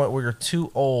get to a point where you're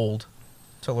too old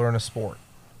to learn a sport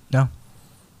No.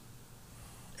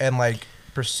 and like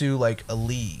pursue like a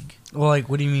league? Well, like,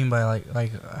 what do you mean by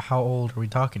like how old are we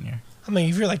talking here? I mean,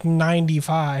 if you're like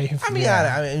 95. I mean,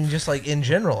 Yeah. I mean, just like in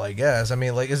general, I guess. I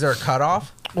mean, like, is there a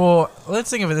cutoff? Well,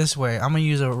 let's think of it this way. I'm gonna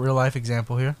use a real life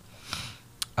example here.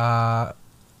 I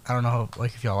don't know,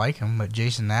 like if y'all like him, but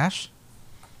Jason Nash.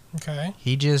 Okay.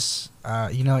 He just,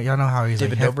 y'all know how he's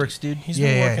David like hefty. Dobrik's dude. He's Yeah,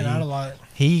 been yeah, working out he- a lot.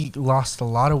 He lost a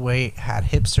lot of weight, had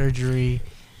hip surgery.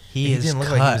 He is didn't look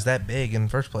cut. like he was that big in the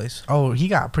first place. Oh, he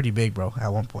got pretty big, bro,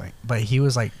 at one point. But he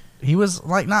was like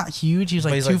not huge. He was But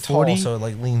like he's like 240. tall, so it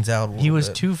like leans out a little He was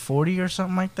bit. 240 or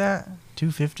something like that.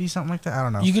 250, something like that. I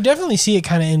don't know. You could definitely see it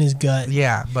kind of in his gut.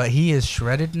 Yeah, but he is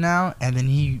shredded now, and then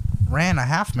he ran a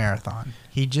half marathon.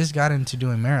 He just got into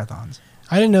doing marathons.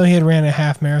 I didn't know he had ran a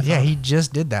half marathon. Yeah, he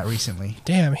just did that recently.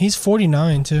 Damn, he's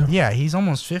 49 too. Yeah, he's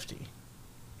almost 50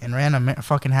 and ran a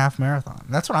fucking half marathon.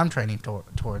 That's what I'm training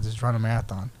towards is run a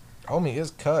marathon. Homie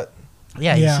is cut.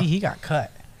 Yeah, Yeah. you see, he got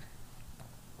cut.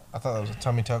 I thought that was a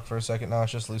tummy tuck for a second. No,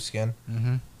 it's just loose skin.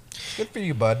 Mm-hmm. Good for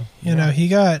you, bud. You know, he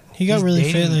got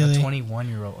really fit a lately.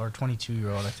 21-year-old or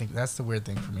 22-year-old. I think that's the weird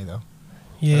thing for me, though.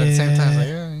 Yeah. But at the same time,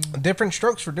 it's like, Different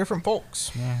strokes for different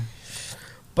folks. yeah.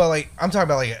 But like, I'm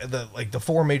talking about like the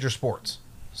four major sports.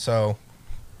 So,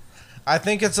 I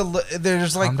think it's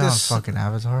there's like Calm down, this. fucking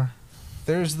Avatar.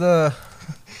 There's the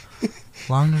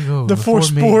Long ago, the four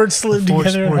sports live the four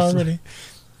together in sports harmony.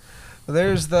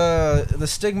 There's the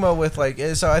stigma with like,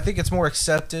 so I think it's more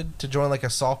accepted to join like a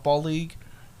softball league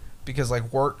because like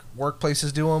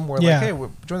workplaces do them where Yeah. like, hey,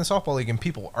 join the softball league and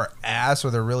people are ass or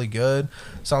they're really good.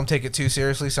 Some take it too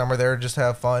seriously. Some are there just to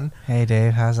have fun. Hey,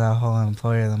 Dave, how's that whole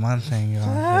employee of the month thing going?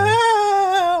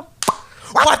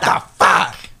 What the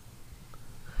fuck?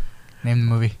 Name the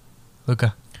movie.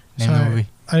 Luca. Name the Sorry. movie.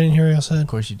 I didn't hear what you said. Of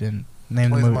course you didn't. Name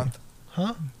Employee the of the movie. month.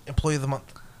 Huh? Employee of the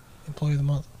month. Employee of the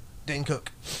month. Dane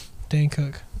Cook. Dane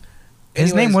Cook.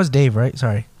 His name Anyways, was Dave, right?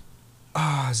 Sorry.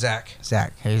 Zach.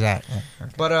 Zach. Hey, Zach. Yeah,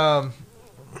 okay. But I've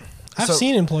So,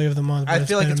 seen Employee of the Month. But I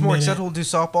feel like been it's a more minute. acceptable to do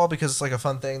softball because it's like a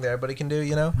fun thing that everybody can do,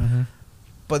 you know? Mhm.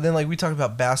 But then like we talk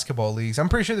about basketball leagues. I'm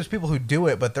pretty sure there's people who do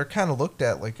it, but they're kind of looked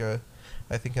at like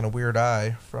I think in a weird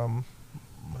eye from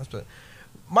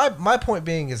my point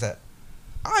being is that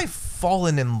I've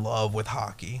fallen in love with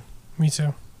hockey. Me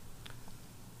too.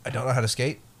 I don't know how to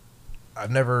skate.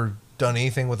 I've never done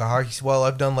anything with a hockey. Well,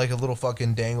 I've done like a little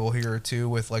fucking dangle here or two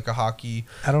with like a hockey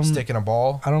I don't stick and a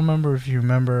ball. I don't remember if you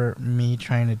remember me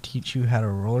trying to teach you how to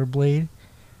rollerblade.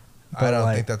 I don't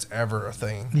like, think that's ever a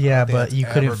thing. I Yeah, don't think but that's you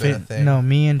ever couldn't been a fit. thing. No,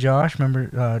 me and Josh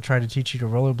remember tried to teach you to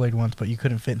rollerblade once, but you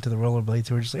couldn't fit into the rollerblade.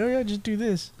 So we're just like, oh yeah, just do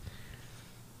this.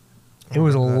 It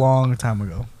was a remember that. long time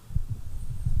ago.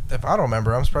 If I don't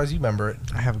remember, I'm surprised you remember it.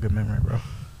 I have a good memory, bro.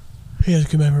 He has a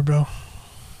good memory, bro.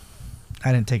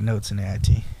 I didn't take notes in AIT.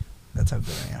 That's how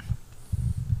good I am.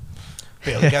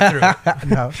 Barely got through it.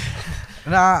 No.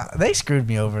 Nah, they screwed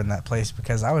me over in that place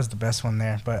because I was the best one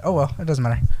there. But oh well, it doesn't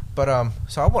matter. But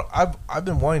so I've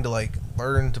been wanting to like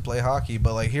learn to play hockey,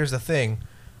 but like here's the thing.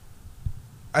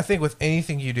 I think with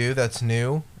anything you do that's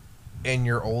new, and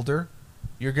you're older,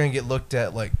 you're gonna get looked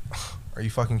at like, are you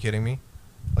fucking kidding me?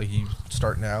 Like you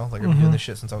start now, like I've been doing this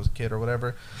shit since I was a kid or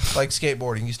whatever. Like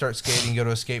skateboarding, you start skating, you go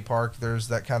to a skate park. There's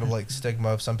that kind of like stigma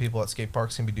of some people at skate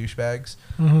parks can be douchebags.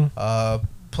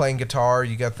 Playing guitar,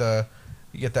 you get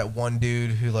that one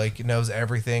dude who like knows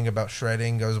everything about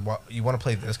shredding. Goes, what, you want to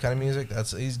play this kind of music?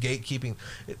 He's gatekeeping.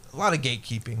 A lot of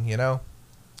gatekeeping, you know.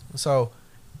 So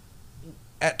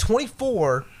at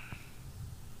 24,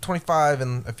 25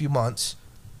 in a few months,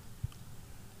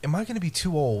 am I going to be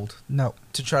too old No,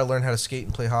 to try to learn how to skate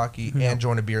and play hockey No. and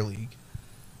join a beer league?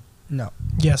 no,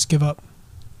 Yes, give up.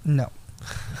 no.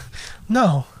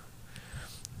 No.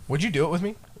 Would you do it with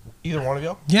me? Either one of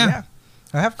y'all? Yeah.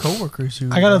 I have coworkers who.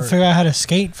 I gotta are- figure out how to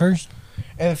skate first.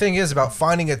 And the thing is about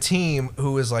finding a team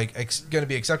who is like going to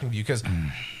be accepting of you because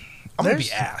I'm going to be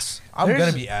There's- ass. I'm there's-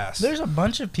 going to be ass. There's a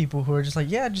bunch of people who are just like,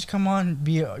 yeah, just come on,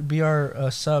 be our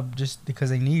sub, just because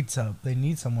they need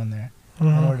someone there in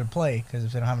order to play. Because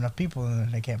if they don't have enough people,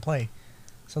 then they can't play.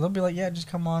 So they'll be like, yeah, just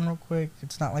come on real quick.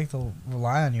 It's not like they'll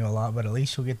rely on you a lot, but at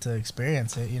least you'll get to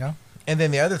experience it, you know. And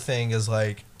then the other thing is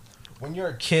like, when you're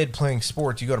a kid playing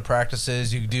sports, you go to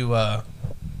practices, you do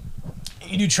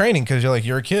training because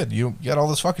you're a kid. You got all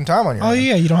this fucking time on your Oh hands.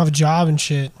 yeah, you don't have a job and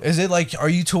shit. Is it like, are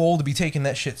you too old to be taking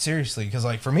that shit seriously? Because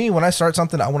like for me, when I start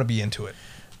something, I want to be into it.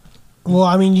 Well,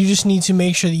 I mean, you just need to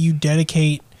make sure that you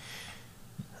dedicate,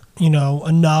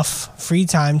 enough free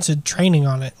time to training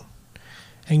on it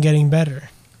and getting better.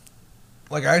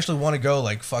 Like I actually want to go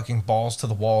like fucking balls to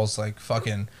the walls, like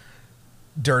fucking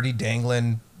dirty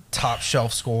dangling, top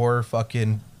shelf score,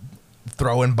 fucking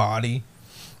throwing body.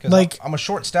 'Cause Like- I'm a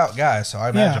short, stout guy, so I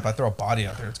imagine Yeah. if I throw a body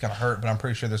out there, it's gonna hurt. But I'm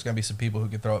pretty sure there's gonna be some people who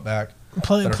can throw it back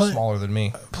Play, that are play, smaller than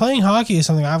me. playing hockey is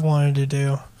something I've wanted to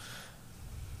do.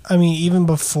 I mean, even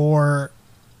before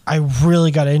I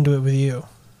really got into it with you.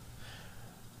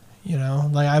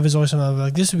 Like I was always something I was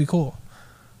like, this would be cool.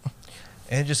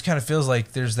 And it just kind of feels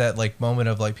like there's that like moment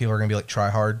of like people are gonna be like try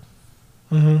hard.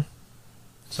 Mm-hmm.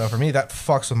 So for me, that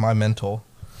fucks with my mental.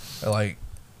 Like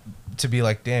to be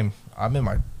like, damn, I'm in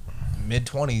my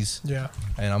mid-20s Yeah.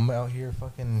 and I'm out here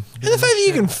fucking. And the doing fact that this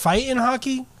you can shit. fight in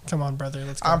hockey, come on, brother,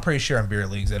 let's go. I'm pretty sure in beer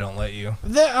leagues they don't let you.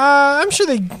 I'm sure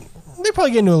they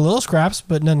probably get into a little scraps,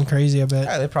 but nothing crazy. I bet.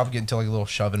 Yeah, they probably get into like a little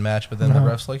shoving match, but then Uh-huh. the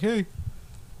ref's like, hey,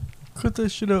 Cut that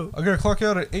shit out. I gotta clock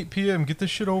out at 8 p.m. Get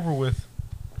this shit over with.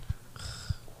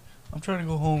 I'm trying to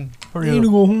go home. You need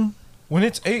to go home. When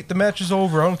it's 8, the match is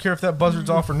over. I don't care if that buzzard's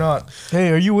off or not. Hey,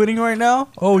 are you winning right now?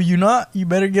 Oh, you not? You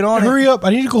better get on Hurry up!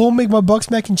 I need to go home and make my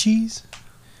Bucks mac and cheese.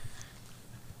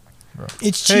 Bro.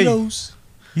 It's Hey. Cheetos.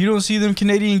 You don't see them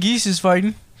Canadian geeses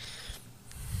fighting.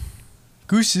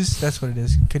 Gooses. That's what it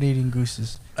is. Canadian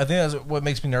gooses. I think that's what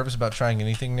makes me nervous about trying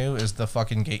anything new is the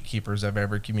fucking gatekeepers of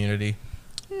every community.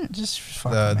 Yeah, just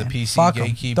fuck The- 'em, the man. PC Fuck 'em.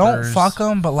 gatekeepers, Don't fuck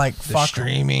them, but like The fuck 'em.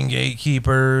 streaming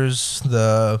gatekeepers,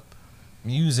 the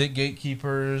music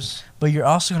gatekeepers. But you're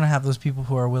also gonna have those people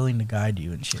who are willing to guide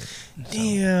you and shit.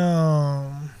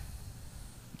 Damn.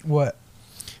 What?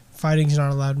 Fighting's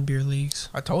not allowed in beer leagues.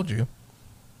 I told you.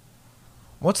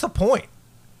 What's the point?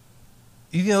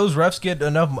 You think those refs get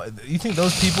enough? You think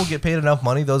those people get paid enough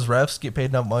money? Those refs get paid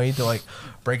enough money to like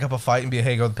break up a fight and be,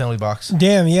 hey, go to the penalty box.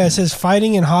 Damn, yeah, it says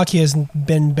fighting in hockey has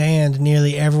been banned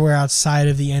nearly everywhere outside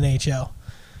of the NHL.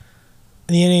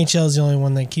 The NHL is the only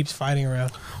one that keeps fighting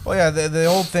around. Well, yeah, the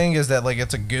old thing is that like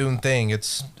it's a goon thing.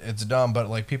 It's dumb, but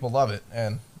like people love it.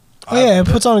 And Oh yeah, it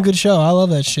puts on a good show. I love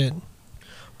that shit.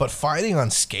 But fighting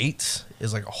on skates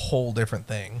is like a whole different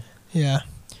thing. Yeah.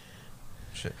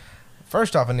 Shit.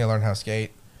 First off, I need to learn how to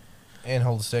skate and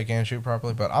hold the stick and shoot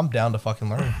properly. But I'm down to fucking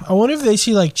learn. I wonder if they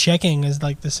see like checking as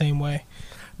like the same way.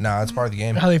 Nah, it's part of the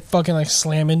game. How they fucking like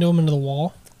slam into them into the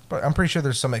wall. But I'm pretty sure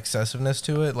there's some excessiveness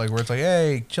to it, like where it's like,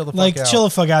 hey, chill the fuck Like out. chill the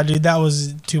fuck out, dude. That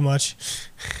was too much.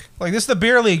 Like this is the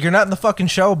beer league. You're not in the fucking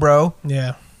show, bro.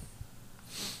 Yeah.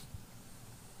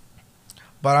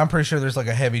 But I'm pretty sure there's like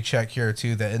a heavy check here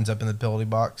too that ends up in the penalty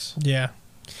box. Yeah.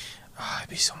 Oh, it'd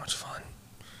be so much fun.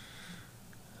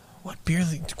 What beer?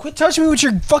 Quit touching me with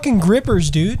your fucking grippers,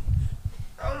 dude.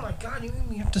 Oh my god, you made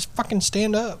me have to fucking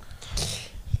stand up.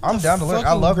 I'm down to learn. I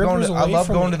fucking love going grippers to I away love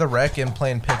from going me. to the rec and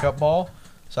playing pickup ball.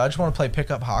 So I just want to play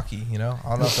pickup hockey. You know, I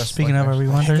don't know if that's Speaking like of, are we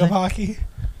going Pickup Thursday? hockey.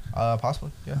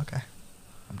 possibly. Yeah. Okay.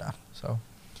 I'm down. So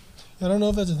I don't know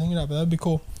if that's a thing or not, but that'd be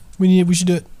cool. We should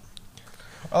do it.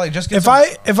 I like just get If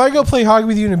some- I go play hockey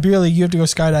with you in a beer league, you have to go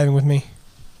skydiving with me.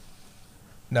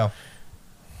 no,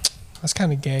 That's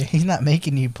kind of gay. He's not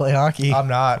making you play hockey. I'm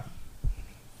not.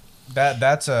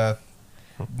 That's a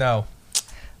no.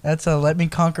 That's a let me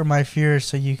conquer my fears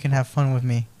so you can have fun with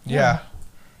me. Yeah.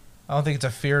 I don't think it's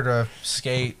a fear to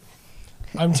skate.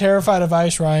 I'm terrified of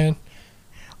ice, Ryan.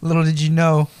 Little did you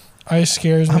know, Ice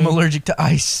scares me. I'm allergic to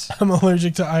ice. I'm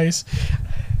allergic to ice.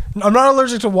 I'm not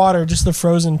allergic to water, just the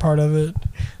frozen part of it.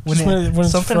 When, Just when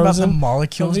it's something about the frozen,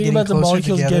 molecules something getting about the closer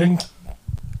molecules together. getting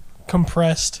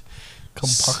compressed.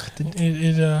 Compacted.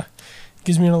 It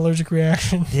gives me an allergic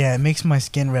reaction. Yeah, it makes my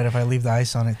skin red if I leave the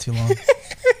ice on it too long.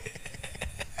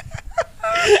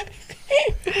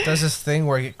 It does this thing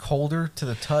where I get colder to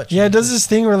the touch. Yeah, it does this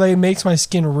thing where like, it makes my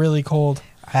skin really cold.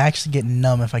 I actually get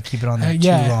numb if I keep it on there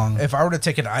Yeah. too long. If I were to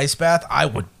take an ice bath, I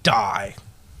would die.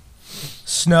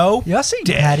 Snow? Y'all see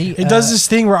Dead. Patty? It does this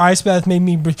thing where ice bath made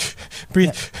me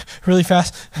breathe really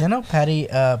fast. You know Patty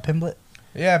Pimblett?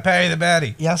 Yeah, Patty the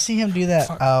Batty. Y'all see him do that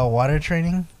Fuck. water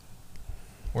training?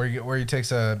 Where he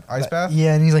takes a ice bath?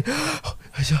 Yeah, and he's like,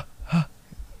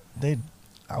 they.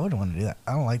 I wouldn't want to do that.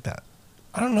 I don't like that.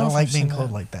 I don't I know. don't if like I've being seen cold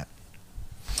that. like that.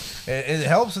 It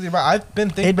helps with your body. I've been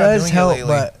thinking It about does doing help, it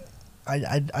lately. but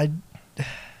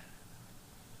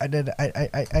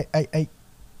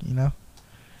you know,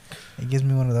 it gives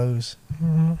me one of those.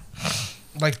 Mhm.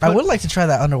 Like I would like to try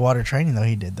that underwater training though.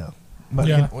 He did though. But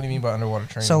Yeah. What do you mean by underwater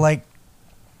training? so like,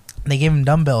 they gave him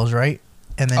dumbbells, right?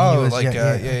 And then he was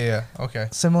yeah. Okay.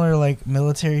 similar like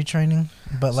military training,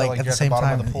 but So, like like, at you're the same bottom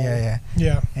time, of the pool? yeah.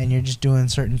 Yeah. And you're just doing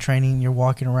certain training. You're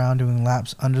walking around doing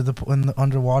laps under the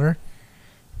underwater,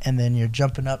 and then you're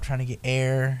jumping up trying to get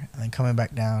air, and then coming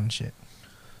back down and shit.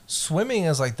 Swimming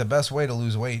is like the best way to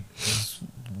lose weight. Is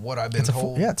what I've been It's a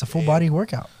told. it's a full body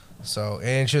workout. So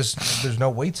and it's just there's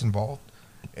no weights involved.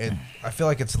 I feel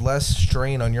like it's less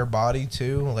strain on your body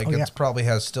too. Like Oh, yeah. it's probably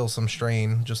has still some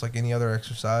strain, just like any other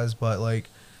exercise. But like,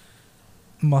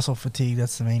 Muscle fatigue,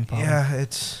 that's the main problem. yeah,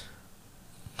 it's.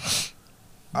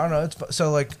 I don't know. It's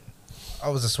so like, I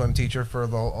was a swim teacher for a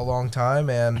long time,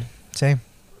 and Same.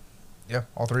 yeah,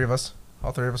 all three of us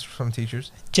were swim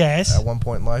teachers Jazz. at one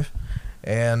point in life,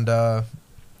 and I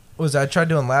tried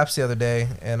doing laps the other day,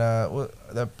 and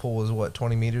that pool was what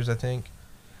 20 meters I think,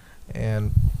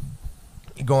 and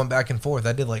going back and forth,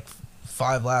 I did like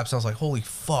 5 laps. I was like, holy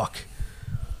fuck,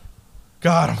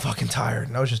 God, I'm fucking tired,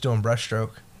 and I was just doing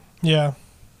breaststroke. Yeah.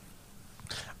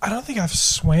 I don't think I've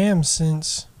swam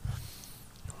since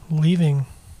leaving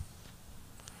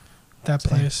that Same.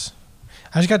 place.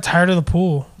 I just got tired of the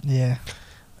pool. Yeah.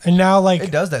 And now, like,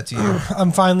 It does that to you.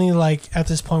 I'm finally, like, at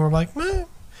this point where I'm like,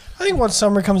 I think once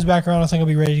summer comes back around, I think I'll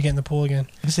be ready to get in the pool again.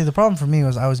 You see, the problem for me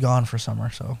was I was gone for summer,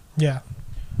 so Yeah.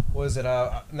 Was it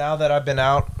now that I've been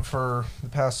out for the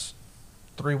past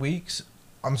 3 weeks,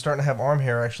 I'm starting to have arm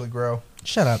hair actually grow.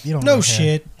 shut up. You don't. No grow hair.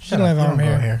 shit. Shut you don't up. have You arm don't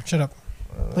grow hair. hair. Shut up.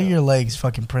 Look at your legs,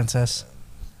 fucking princess.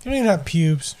 You don't even have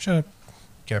pubes. Shut up.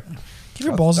 Okay. Give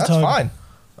your balls a That's tug. fine.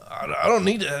 I don't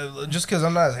need to. Just because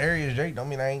I'm not as hairy as Jake, don't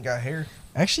mean I ain't got hair.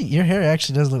 Actually, your hair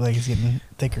actually does look like it's getting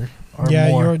thicker or Yeah,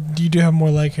 more. you do have more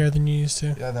leg hair than you used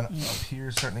to. Yeah, then up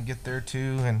here starting to get there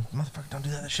too. And motherfucker, don't do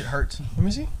that. That shit hurts. Let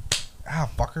me see. Ow,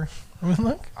 fucker. I mean,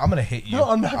 look. I'm gonna hit you. No,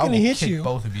 I'm not I gonna will hit kick you.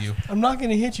 Both of you. I'm not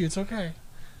gonna hit you. It's okay.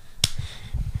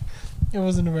 It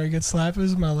wasn't a very good slap. It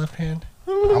was my left hand.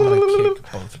 I'm gonna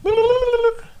kick both of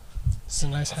you. This is a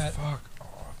nice hat. Fuck.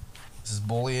 This is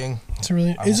bullying. It's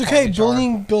really. I It's will okay. call HR.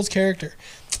 Bullying builds character.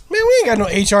 Man, we ain't got no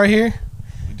HR here.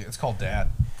 It's called dad.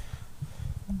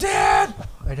 Dad.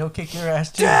 I don't kick your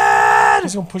ass too.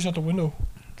 He's gonna push out the window.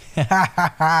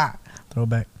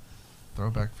 Throwback.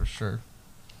 Throwback for sure.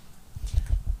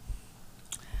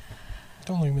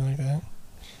 Don't look at me like that.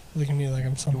 Look at me like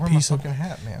I'm some You wear my piece of fucking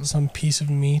hat,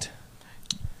 man. meat.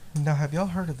 Now, have y'all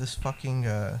heard of this fucking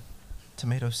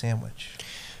tomato sandwich?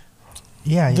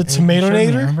 Yeah. The you showed me,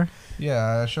 Tomatonator? remember?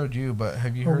 Yeah, I showed you, but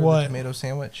have you Or heard what? of the tomato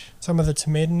sandwich? Some of the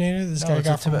tomatonator this No, guy it's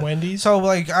got a from toma- Wendy's. So,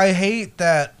 like, I hate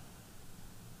that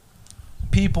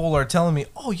people are telling me,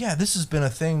 oh, yeah, this has been a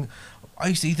thing. I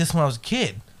used to eat this when I was a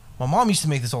kid. My mom used to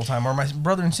make this all the time, or my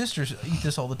brother and sisters eat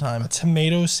this all the time. A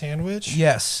tomato sandwich.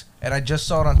 Yes, and I just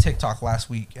saw it on TikTok last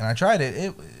week, and I tried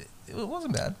it. it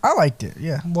wasn't bad. I liked it.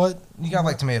 Yeah. What? You got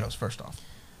like tomatoes first off.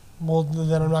 Well,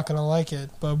 then I'm not gonna like it.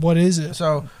 But what is it?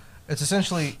 So it's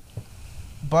essentially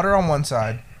butter on one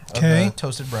side of Okay. the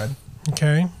toasted bread,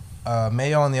 Okay.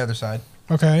 mayo on the other side,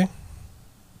 Okay.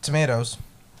 tomatoes.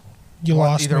 You One-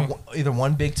 lost me. either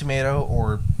one big tomato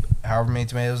or however many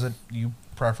tomatoes that you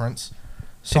preference.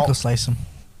 Pickle Salt, slice them.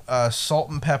 salt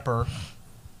and pepper.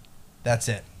 That's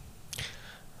it.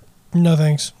 No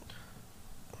thanks.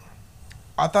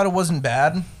 I thought it wasn't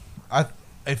bad.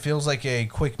 It feels like a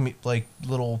quick like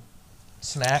little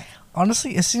snack.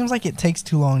 Honestly, it seems like it takes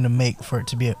too long to make for it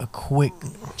to be a quick,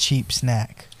 cheap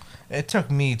snack. It took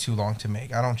me too long to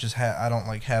make. I don't just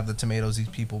have the tomatoes these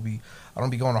people be. I don't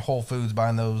be going to Whole Foods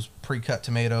buying those pre-cut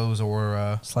tomatoes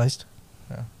or Sliced.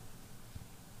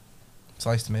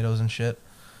 sliced tomatoes and shit.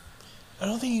 I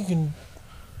don't think you can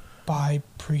buy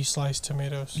pre-sliced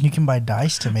tomatoes. You can buy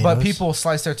diced tomatoes. But people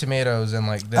slice their tomatoes and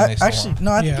like then they still actually, want.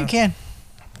 no, I think Yeah. you can.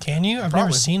 Can you? I've Probably.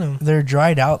 never seen them. They're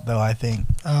dried out though, I think.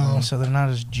 Oh, So they're not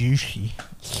as juicy.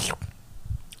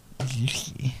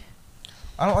 Juicy.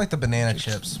 I don't like the banana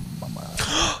chips.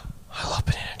 I love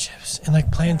banana chips and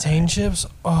like plantain chips.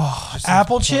 Oh, Just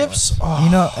apple seems chips. Oh.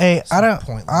 You know, hey, I so don't.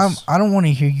 pointless. I don't want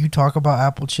to hear you talk about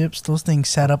apple chips. Those things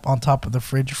sat up on top of the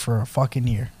fridge for a fucking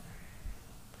year.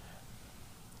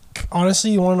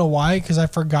 Honestly, you want to know why? Because I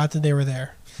forgot that they were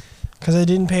there. Because I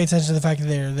didn't pay attention to the fact that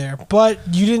they were there. But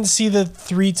you didn't see the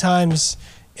 3 times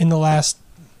in the last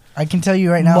I can tell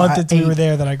you right now. month I that we ate- were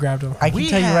there that I grabbed them. I can We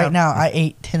tell you right have- now. I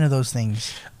ate 10 of those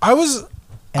things, I was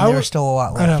and I there was was- still a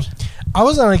lot I know. left. I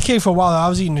was on a kick for a while. I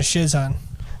was eating a shit ton.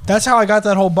 That's how I got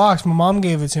that whole box. My mom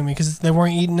gave it to me because they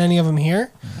weren't eating any of them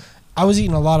here. I was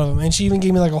eating a lot of them, and she even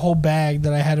gave me like a whole bag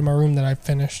that I had in my room that I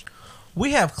finished.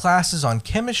 We have classes on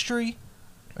chemistry,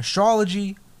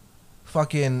 astrology,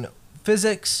 fucking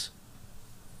physics,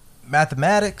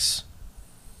 mathematics,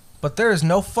 but there is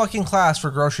no fucking class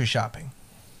for grocery shopping.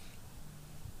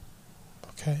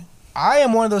 Okay. I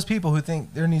am one of those people who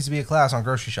think there needs to be a class on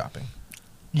grocery shopping.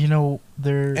 You know,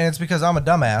 they're And it's because I'm a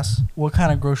dumbass. what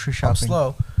kind of grocery I'm shopping?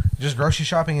 slow. Just grocery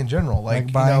shopping in general. Like,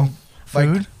 Like buying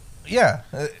food. like, yeah,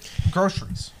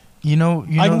 groceries. You know,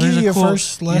 I can there's give a you a cool,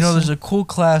 first You know, lesson. there's a cool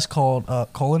class called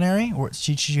culinary where it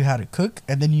teaches you how to cook,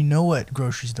 and then you know what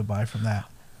groceries to buy from that.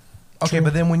 Okay, True.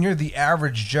 but then when you're the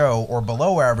average Joe or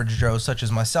below average Joe, such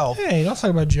as myself, Hey, don't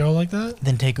talk about Joe like that.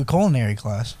 Then take a culinary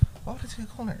class. why would I take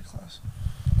a culinary class?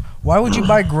 Why would you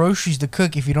buy groceries to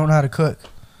cook if you don't know how to cook?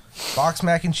 Box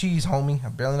mac and cheese, homie. I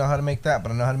barely know how to make that,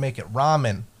 but I know how to make it.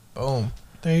 Ramen. Boom.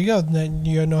 There you go. Then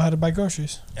you know how to buy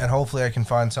groceries. And hopefully I can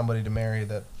find somebody to marry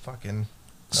that fucking knows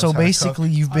So how to cook. basically,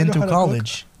 you've I been know through how to cook.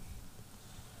 college,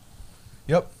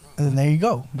 Yep. and then there you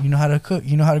go. You know how to cook.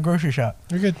 You know how to grocery shop.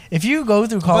 You're good. If you go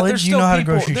through But college, there's you still know how to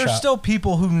people, grocery there's shop. still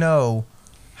people who know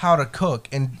how to cook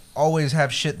and always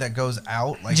have shit that goes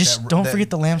out. Like Just that, don't that forget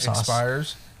the lamb sauce.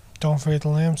 Expires. Don't forget the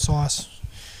lamb sauce.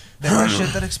 There's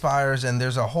shit that expires, and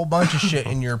there's a whole bunch of shit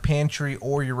in your pantry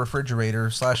or your refrigerator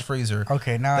 / freezer.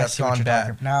 Okay, now I That's see what gone you're bad.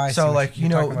 talking. Now I see So what like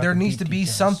you're talking about there the needs deep to be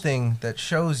details. something that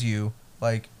shows you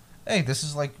like, hey, this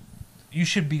is like, you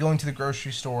should be going to the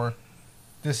grocery store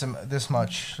this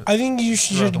much. I think you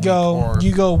Throughout the should week, go. or-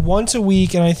 You go once a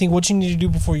week, and I think what you need to do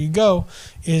before you go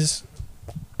is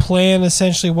plan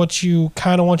essentially what you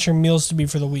kind of want your meals to be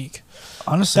for the week.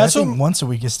 Honestly, That's I think what- once a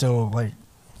week is still like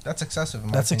That's excessive. In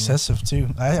my that's opinion. excessive too.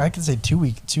 I could say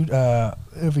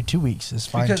every 2 weeks is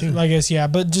fine Because, too. I guess yeah,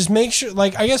 but just make sure,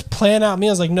 like I guess plan out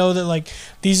meals. Like know that like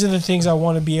these are the things I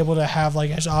want to be able to have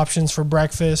like as options for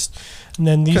breakfast, and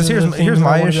then these 'Cause are here's the my- things here's I my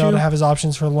want to be able issue. to have as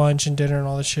options for lunch and dinner and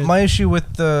all this shit. My issue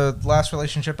with the last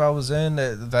relationship I was in,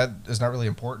 that is not really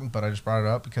important, but I just brought it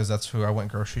up because that's who I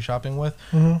went grocery shopping with.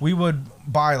 Mhm. We would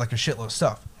buy like a shitload of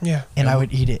stuff. Yeah, and I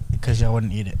would eat it because I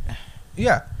wouldn't eat it.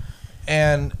 Yeah.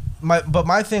 And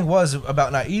my thing was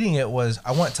about not eating it was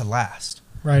I want it to last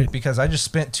right. because I just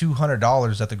spent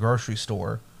 $200 at the grocery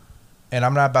store and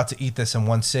I'm not about to eat this in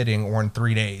one sitting or in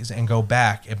 3 days and go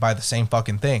back and buy the same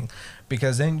fucking thing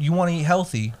because then you want to eat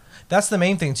healthy. That's the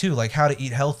main thing too, like how to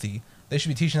eat healthy. They should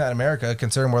be teaching that in America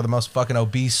considering we're the most fucking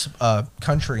obese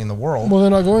country in the world. Well, they're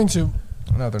not going to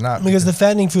No, they're not. because the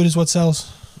fattening food is what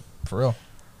sells. For real.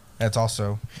 It's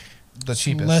also the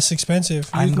cheapest. Less expensive.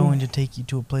 You I'm can- going to take you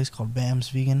to a place called Bam's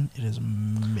Vegan. It is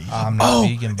amazing. I'm not Oh,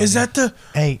 vegan. is buddy. that the?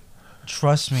 Hey,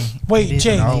 trust me. Wait, it is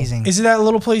Jay, amazing. is it that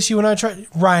little place you and I tried?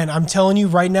 Ryan, I'm telling you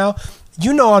right now,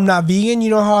 you know I'm not vegan. You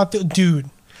know how I feel, dude.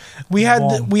 We had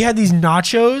Bomb. we had these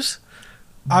nachos.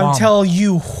 I'm Bomb. telling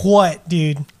you what,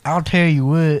 dude. I'll tell you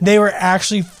what. They were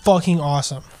actually fucking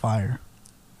awesome. Fire.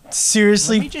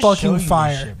 Seriously, fucking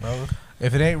fire,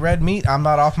 If it ain't red meat, I'm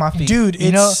not off my feet. dude.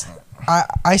 You know,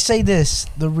 I say this.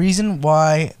 The reason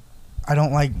why I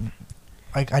don't like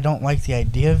I don't like the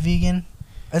idea of vegan.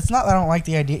 It's not that I don't like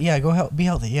the idea. Yeah, be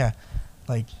healthy. Yeah,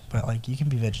 but you can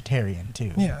be vegetarian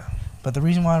too. Yeah. But the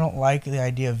reason why I don't like the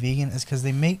idea of vegan is because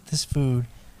they make this food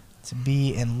to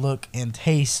be and look and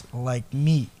taste like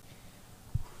meat.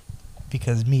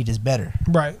 Because meat is better.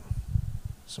 Right.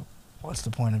 So what's the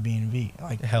point of being vegan?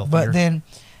 Like Healthier. But then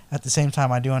at the same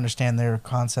time, I do understand their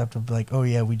concept of like, oh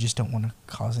yeah, we just don't want to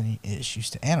cause any issues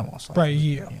to animals. Like, Right.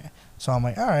 Yeah. So I'm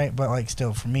like, all right, but like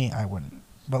still, for me, I wouldn't.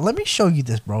 But let me show you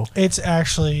this, bro. It's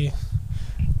actually.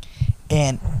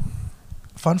 And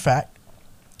fun fact,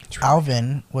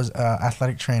 Alvin was an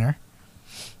athletic trainer,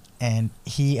 and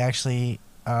he actually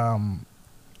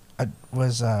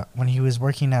was when he was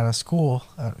working at a school,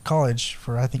 college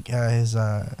for I think his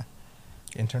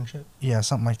Internship? yeah,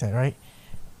 something like that, right?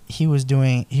 He was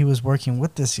working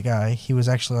with this guy. He was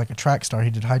actually like a track star. He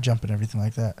did high jump and everything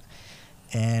like that.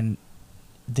 And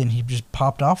then he just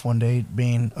popped off one day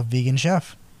being a vegan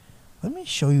chef. Let me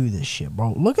show you this shit,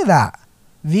 bro. Look at that.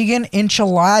 Vegan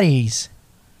enchiladas.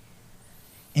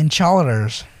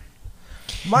 Enchiladas.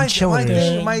 My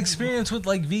Enchiladas. my experience with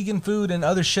like vegan food and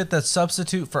other shit that's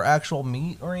substitute for actual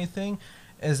meat or anything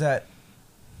is that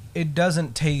it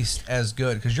doesn't taste as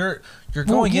good because you're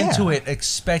going into it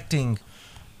expecting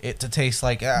it to taste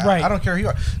like Right. I don't care who you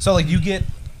are. So like you get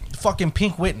fucking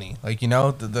Pink Whitney, like, you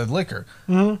know, the liquor.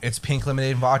 Mm-hmm. It's pink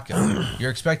lemonade vodka. You're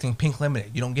expecting pink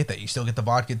lemonade. You don't get that. You still get the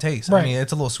vodka taste. Right. I mean,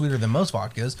 it's a little sweeter than most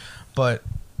vodkas, but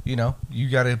you know, you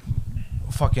got to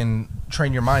fucking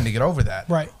train your mind to get over that.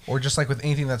 Right. Or just like with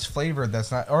anything that's flavored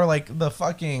that's not, or like the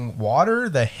fucking water,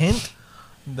 the hint,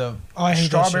 the I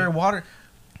hate that strawberry shit. water.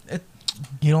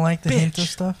 You don't like the hint of Bitch.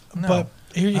 stuff? No. But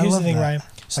here's I the love thing, that. Ryan.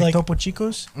 So Like like, Topo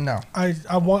Chicos? No.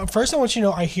 I want first I want you to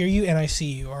know I hear you and I see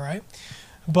you. All right.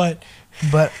 But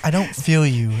But I don't feel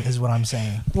you, is what I'm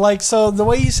saying. like, so the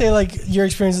way you say like your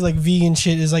experience with like vegan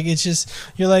shit is like it's just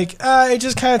you're like it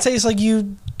just kind of tastes like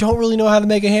you don't really know how to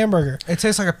make a hamburger. It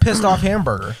tastes like a pissed off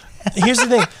hamburger. Here's the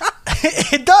thing,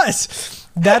 it does.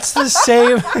 That's the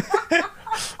same.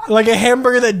 Like a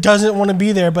hamburger that doesn't want to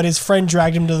be there, but his friend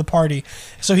dragged him to the party,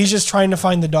 so he's just trying to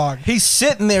find the dog. He's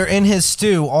sitting there in his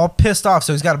stew, all pissed off.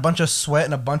 So he's got a bunch of sweat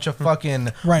and a bunch of fucking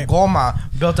Right. goma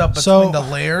built up between So- the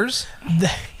layers. Th-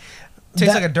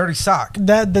 Tastes that- like a dirty sock.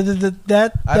 That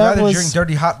I'd rather was drink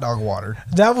dirty hot dog water.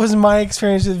 that was my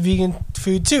experience with vegan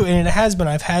food too, and it has been.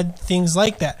 I've had things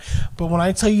like that, but when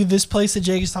I tell you this place that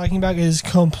Jake is talking about is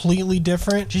completely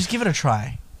different, Just give it a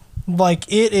try. like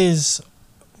it is.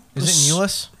 Is it in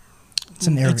Euless? It's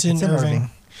in Irving. It's in Irving.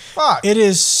 Fuck. It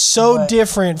is so But-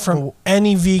 different from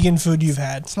any vegan food you've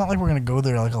had. It's not like we're going to go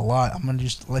there like a lot. I'm going to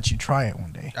just let you try it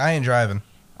one day. I ain't driving.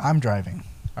 I'm driving.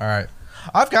 All right.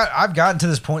 I've gotten to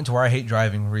this point to where I hate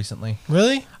driving recently.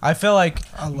 Really? I feel like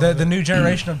I love the it. new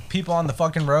generation of people on the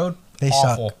fucking road, They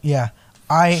awful. suck. Yeah.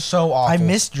 I So awful. I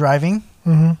missed driving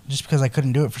Mm-hmm. just because I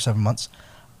couldn't do it for 7 months.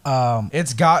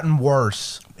 It's gotten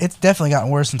worse. It's definitely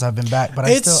gotten worse since I've been back, but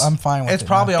I'm fine with it. It's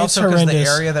probably now. It's also because the horrendous.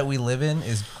 area that we live in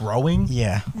is growing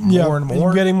yeah. more and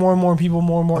more. Getting more and more people,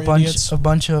 more and more idiots. A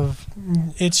bunch of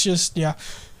It's just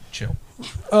Chill.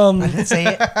 I didn't say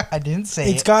it. I didn't say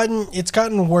It's it.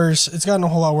 gotten worse. It's gotten a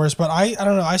whole lot worse. But I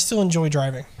don't know. I still enjoy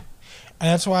driving, and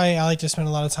that's why I like to spend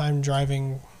a lot of time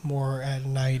driving more at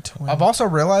night. When, I've also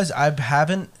realized I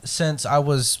haven't since I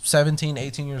was 17,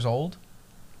 18 years old.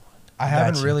 I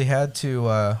haven't Gotcha. really had to.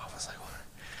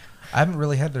 I haven't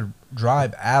really had to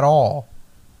drive at all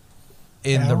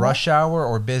in At the all? rush hour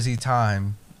or busy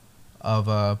time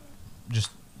of just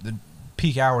the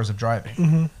peak hours of driving.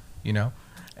 Mhm. You know,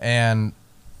 and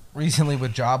recently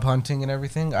with job hunting and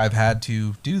everything, I've had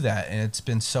to do that, and it's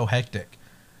been so hectic.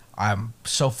 I'm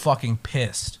so fucking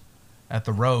pissed at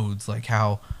the roads, like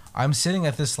how I'm sitting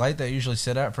at this light that I usually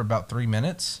sit at for about 3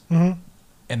 minutes, Mhm.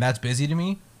 and that's busy to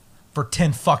me, for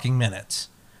 10 fucking minutes.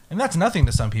 And that's nothing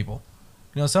to some people.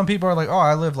 You know, some people are like, oh,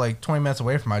 I live like 20 minutes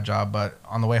away from my job, but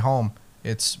on the way home,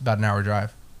 it's about an hour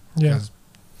drive. Yeah. Because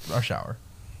rush hour.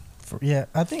 Yeah,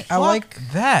 I think I Fuck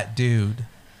like. that, dude.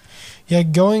 Yeah,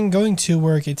 going to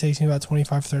work, it takes me about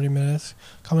 25, 30 minutes.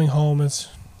 Coming home, it's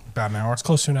About an hour.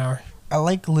 close to an hour. I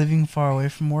like living far away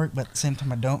from work, but at the same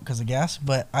time I don't because of gas.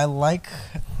 But I like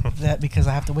that because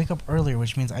I have to wake up earlier,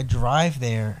 which means I drive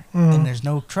there Mhm. and there's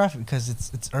no traffic because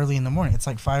it's early in the morning. It's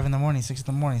like 5 in the morning, 6 in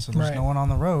the morning, so there's Right. no one on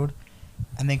the road.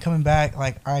 And then coming back,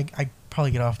 like I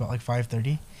probably get off about like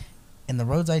 5:30, and the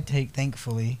roads I take,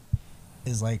 thankfully,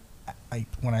 is like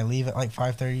when I leave at like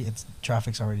 5:30, it's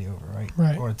traffic's already over, right?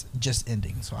 Right. Or it's just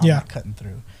ending, so I'm Yeah. like cutting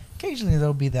through. Occasionally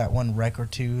there'll be that one wreck or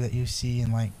two that you see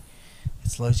and like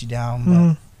it slows you down, but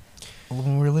Mhm.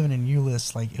 when we were living in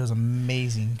Euless, like it was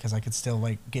amazing because I could still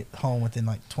like get home within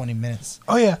like 20 minutes.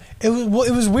 Oh yeah, it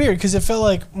was weird because it felt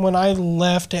like when I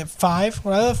left at 5,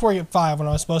 when I left work at 5, when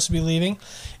I was supposed to be leaving,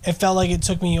 it felt like it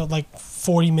took me like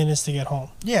 40 minutes to get home.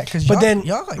 Yeah, because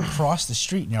y'all like crossed the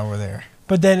street and y'all were there.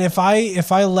 But then if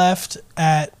I left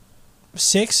at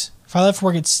 6, if I left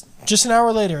work at just an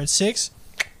hour later at 6,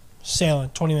 sailing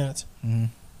 20 minutes. Mm-hmm.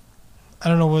 I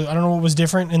don't know what was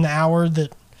different in the hour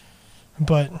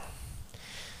but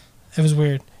it was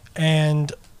weird.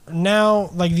 And now,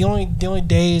 like the only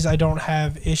days I don't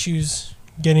have issues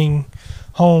getting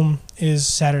home is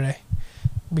Saturday,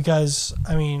 because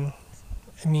I mean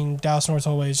Dallas North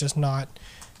Tollway is just not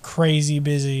crazy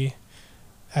busy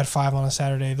at 5 on a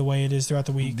Saturday the way it is throughout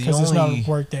the week, because it's not a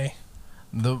work day.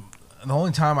 The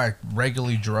only time I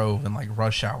regularly drove in like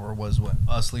rush hour was when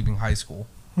us leaving high school.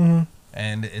 Mm-hmm.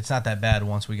 And it's not that bad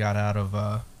once we got out of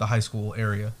the high school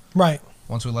area. Right.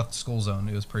 Once we left the school zone,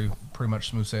 it was pretty much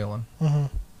smooth sailing. Mm-hmm.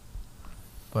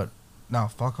 But no,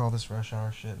 fuck all this rush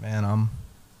hour shit, man.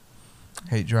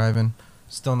 Hate driving.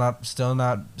 Still not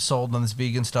sold on this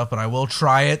vegan stuff, but I will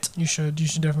try it. You should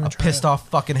definitely try Pissed it. off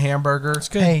fucking hamburger. It's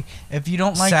good. Hey, if you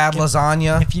don't like sad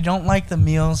lasagna. if you don't like the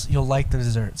meals, you'll like the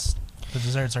desserts. The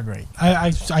desserts are great.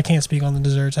 I can't speak on the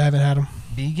desserts. I haven't had them.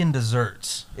 Vegan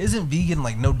desserts. Isn't vegan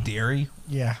like no dairy?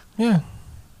 Yeah, Yeah.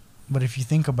 but if you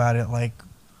think about it, like,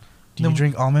 do No. you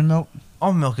drink almond milk?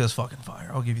 Almond milk is fucking fire.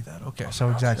 I'll give you that. Okay. So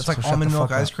exactly. It's like So shut almond the milk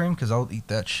fuck ice up. cream because I'll eat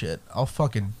that shit. I'll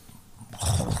fucking.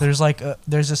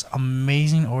 There's this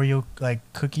amazing Oreo like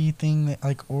cookie thing, that,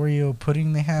 like Oreo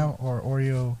pudding they have, or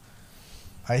Oreo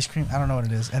ice cream. I don't know what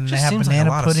it is. And they Just have seems banana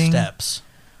like a lot pudding. of steps.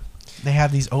 They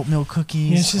have these oatmeal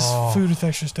cookies. Yeah, it's just Oh. food with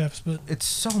extra steps, but It's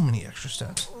so many extra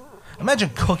steps. Imagine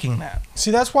cooking that.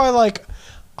 see, that's why like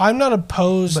I'm not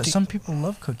opposed But to some people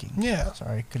love cooking. yeah.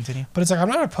 Sorry, continue. But it's like I'm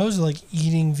not opposed to like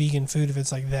eating vegan food if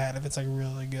it's like that, if it's like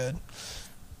really good.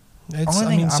 It's Only I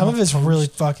thing mean some I'm of it's really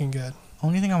opposed- fucking good.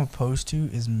 Only thing I'm opposed to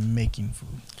is making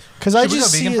food. Cuz I Should we go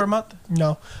just see vegan it, for a month?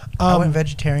 no. I went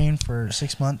vegetarian for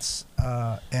 6 months,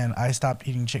 and I stopped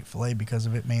eating Chick-fil-A because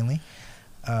of it mainly.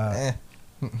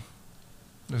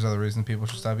 There's other reasons people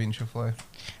should stop eating Chick-fil-A.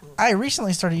 I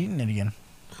recently started eating it again.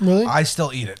 Really? I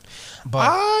still eat it, but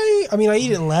I mean I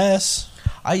eat it less.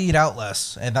 I eat out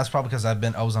less, and that's probably because I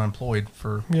was unemployed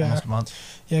for Yeah. almost a month.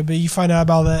 Yeah, but you find out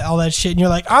about all that shit and you're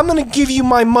like, "I'm going to give you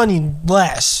my money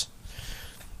less."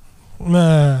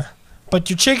 But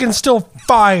your chicken's still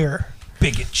fire.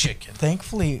 Bigot chicken.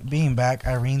 Thankfully, being back,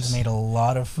 Irene's made a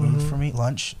lot of food for me,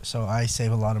 lunch, so I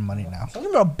save a lot of money now.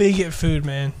 Something about bigot food,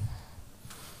 man.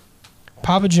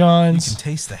 Papa You John's. can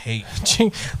taste the hate.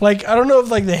 Like I don't know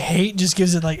if like the hate just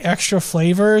gives it like extra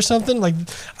flavor or something. Like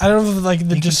I don't know if like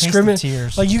the You can taste the discrimination.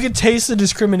 tears. Like you could taste the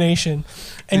discrimination,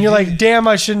 and Did you're you- like, "Damn,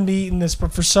 I shouldn't be eating this,"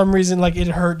 but for some reason, like it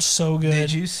hurts so good.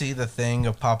 Did you see the thing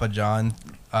of Papa John,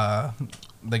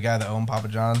 the guy that owned Papa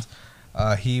John's?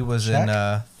 He was in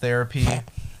therapy,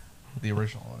 the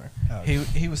original owner. Oh.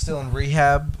 He was still in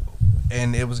rehab,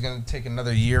 and it was going to take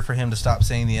another year for him to stop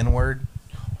saying the N-word.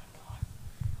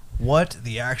 What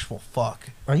the actual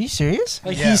fuck? Are you serious?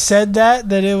 Like he Yes. said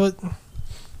that it was.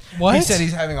 What? He said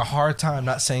he's having a hard time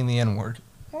not saying the N-word.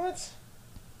 What?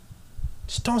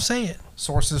 Just don't say it.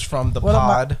 Sources from the What am I-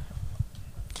 pod.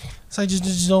 It's like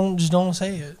just don't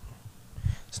say it.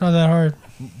 It's not that hard.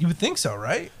 You would think so,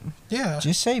 right? Yeah,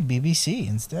 Just say BBC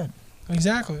instead.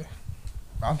 exactly.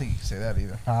 I don't think you can say that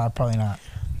either. Probably not.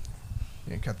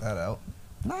 You can cut that out.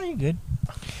 No, you're good.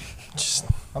 Just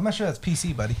I'm not sure that's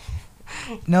PC, buddy.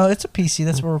 No, it's a PC.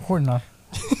 That's what we're recording on.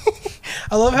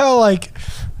 I love how like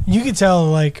you could tell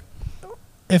like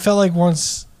it felt like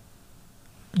once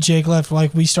Jake left,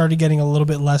 like we started getting a little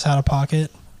bit less out of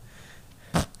pocket.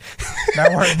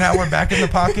 Now we're back in the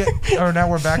pocket, or now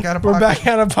we're back out of pocket. We're back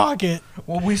out of pocket.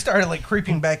 Well, we started like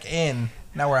creeping back in.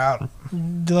 Now we're out.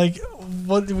 Like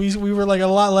what we were like a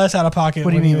lot less out of pocket.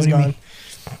 What do you when he mean? was What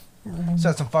do you gone.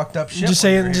 Said some fucked up shit. Just when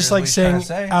saying, you're here, just is like what he's trying to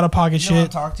saying say. out of pocket You don't want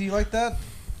shit. to talk to you like that.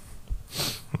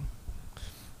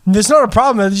 It's not a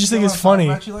problem. I just think You it's don't wanna funny.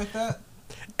 talk about you like that.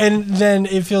 And then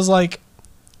it feels like,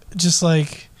 just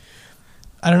like,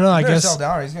 I don't know. I You better guess settle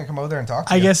down, or he's gonna come over there and talk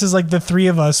to I you. guess it's like the three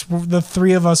of us. The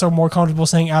three of us are more comfortable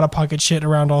saying out of pocket shit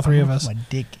around all three of I'm us. gonna put my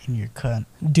dick in your cunt.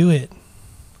 Do it.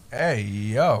 Hey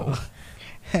yo,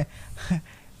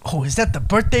 Oh, is that the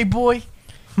birthday boy?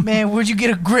 Man, where'd you get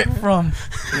a grip from?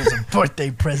 It was a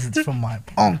birthday present from my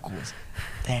uncles.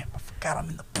 Damn, I forgot I'm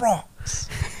in the Bronx.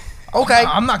 Okay.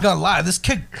 I'm not gonna lie. This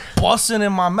kid busting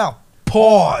in my mouth.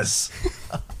 Pause.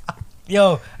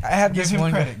 Yo, I had Give this him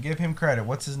one guy. credit. Give him credit.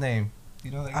 What's his name?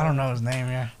 You know that guy? I don't know his name,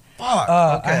 yeah. Fuck.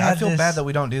 I okay, I had feel this- bad that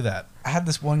we don't do that. I had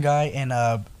this one guy, and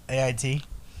AIT,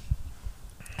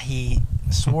 he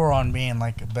swore on being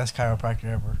like the best chiropractor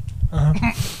ever. Uh-huh.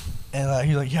 And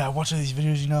he's like, yeah, I watch all these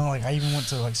videos, you know, like I even went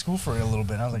to like school for it a little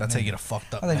bit. And I was like, That's no, how you get a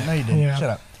fucked up. I was like, man. no, you didn't. Yeah. Shut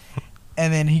up.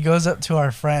 And then he goes up to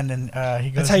our friend, and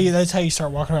he goes. That's how you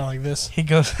start walking around like this. He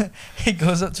goes. He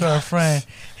goes up to our friend.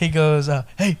 He goes,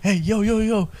 hey,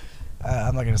 yo.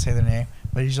 I'm not gonna say their name,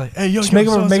 but he's like, hey, yo, Just yo, make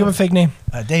him so-and-so. a fake name.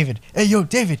 David. Hey, yo,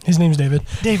 David. His name's David.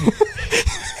 David.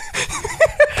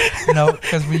 No,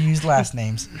 because we use last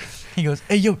names. He goes,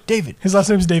 hey, yo, David. His last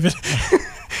name's David.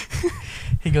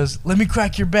 He goes, let me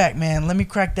crack your back, man. Let me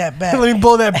crack that back. Let me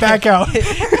blow that back out.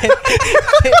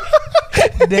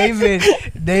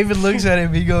 David looks at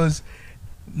him. He goes,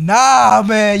 nah,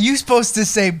 man. You supposed to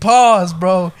say pause,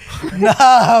 bro.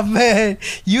 Nah, man.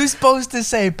 You supposed to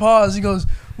say pause. He goes,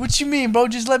 what you mean, bro?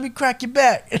 Just let me crack your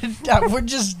back. We're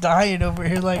just dying over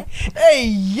here like, hey,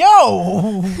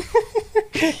 yo.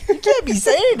 You can't be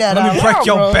saying that Let out me break loud,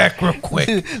 your bro. back real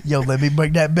quick. Yo, let me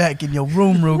break that back in your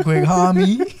room real quick,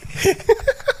 homie.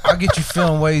 I'll get you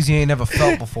feeling ways you ain't never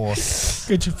felt before.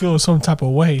 Get you feeling some type of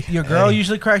way. Your girl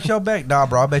usually cracks your back? Nah,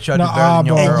 bro. I bet you I do Nah, better than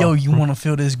your bro. Hey, girl. yo, you want to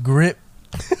feel this grip?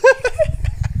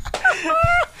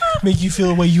 Make you feel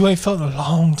the way you ain't felt in a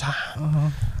long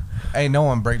time. Ain't no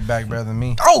one break back better than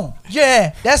me. Oh,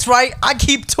 yeah, that's right. I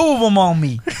keep 2 of them on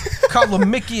me. Call them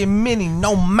Mickey and Minnie,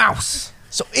 no mouse.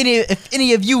 So if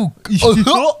any of you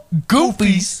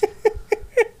goofies,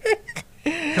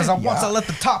 Because once I let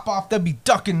the top off, they'll be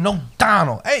ducking no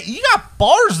Donald. Hey, you got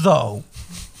bars, though.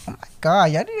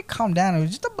 God, y'all need to calm down. It was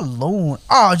just a balloon.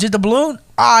 Oh, just a balloon?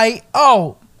 My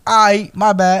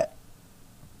bad.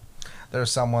 There's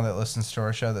someone that listens to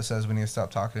our show that says we need to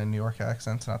stop talking in New York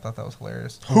accents, and I thought that was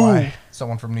hilarious. Why?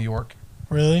 Someone from New York.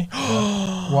 Really?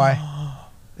 Why?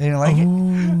 They didn't like it?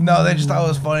 No, they just thought it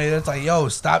was funny. It's like, yo,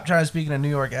 stop trying to speak in a New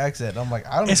York accent. I'm like,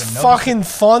 I don't It's even know. fucking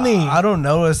funny. I don't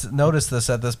notice this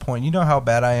at this point. You know how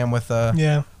bad I am with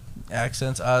Yeah.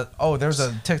 accents. There's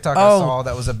a TikTok I Oh. saw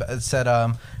that it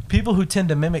said people who tend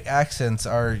to mimic accents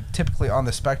are typically on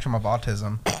the spectrum of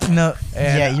autism. No.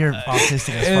 And- Yeah, you're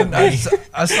autistic as And fuck.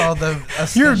 I saw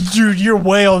You're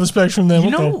way on the spectrum then. You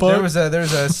What know, the fuck?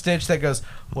 there's a stitch that goes,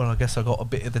 well, I guess I'll go a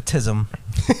bit of the tism.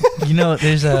 You know,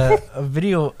 there's a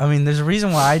video. I mean, there's a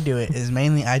reason why I do it. Is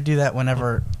mainly I do that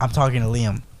whenever I'm talking to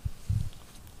Liam.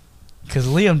 Because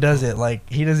Liam does it. Like,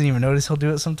 he doesn't even notice he'll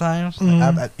do it sometimes.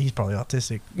 Like, he's probably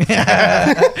autistic.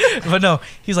 But no,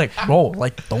 he's like, bro,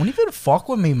 like, don't even fuck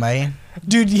with me, man.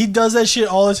 Dude, he does that shit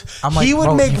all the time. I'm like, He would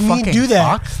bro, make you me fucking do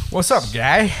that. fuck. What's up,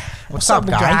 guy? What's up,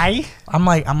 guy? I'm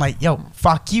like, yo,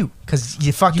 fuck you. Because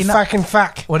you fucking You up. fucking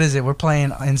fuck. What is it? We're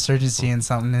playing Insurgency and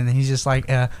something. And he's just like,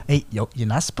 hey, yo, you're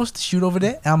not supposed to shoot over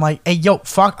there. And I'm like, hey, yo,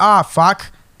 fuck.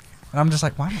 And I'm just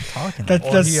like, why am I talking? That-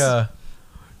 Or that's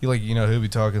he like, he'll be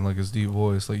talking like his deep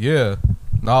voice, like, yeah,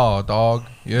 nah, dog,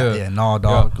 yeah, Yeah, no,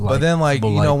 dog. Yeah. But then, like, you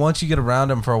know, once you get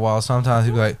around him for a while, sometimes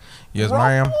he'll be like, yes,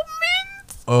 ma'am.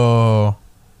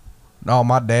 No,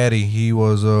 my daddy, he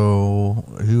was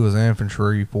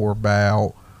infantry for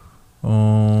about.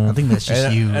 I think that's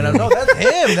just you. And I know that's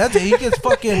him.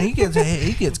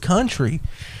 He gets country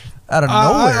out of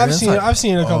nowhere. I've It's seen like, it. I've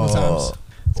seen it a couple times.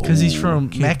 Because he's from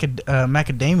kid.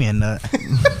 macadamia nut.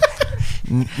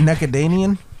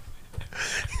 Necadanian.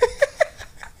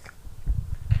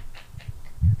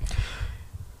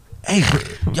 Hey,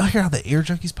 y'all hear how the Air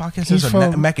Junkies podcast He's is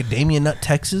from- Macadamia Nut,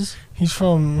 Texas? He's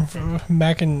from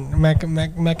macking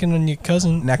on your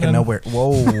cousin. Neck of nowhere.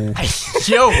 Whoa.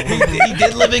 Yo, he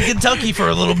did live in Kentucky for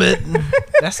a little bit.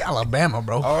 that's Alabama,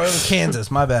 bro. Oh, it was Kansas.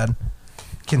 My bad.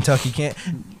 Kentucky can't.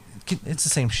 It's the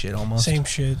same shit almost. Same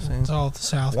shit. Same. It's all the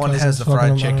South. One cousins has the fucking fried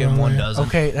around chicken, one there. doesn't.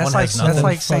 Okay, that's One like has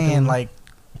nothing. saying Fucking- like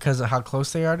because of how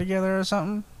close they are together or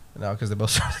something. No, because they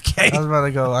both start with a I K. was about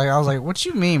to go. Like, I was like, "What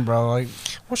you mean, bro? Like,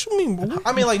 What you mean?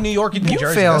 I mean, like New York and New You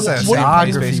Jersey. failed That's the what same do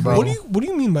you- place, basically. bro. What do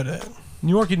you mean by that?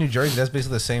 New York and New Jersey, that's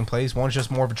basically the same place. One's just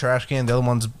more of a trash can. The other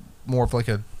one's more of like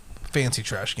a fancy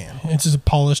trash can. It's just a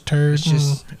polished turd. it's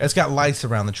just It's got lights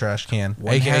around the trash can,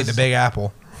 One aka has- the Big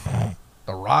Apple,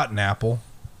 the rotten apple.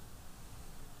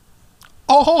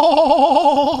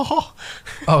 oh.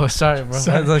 oh, sorry, bro.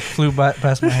 Sorry. That like flew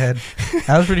past my head.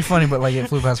 That was pretty funny, but like it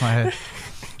flew past my head.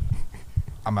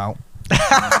 I'm out. No,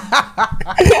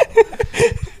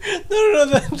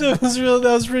 that was real.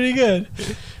 That was pretty good.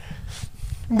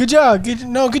 Good job.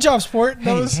 Good job, sport.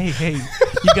 That was. Hey!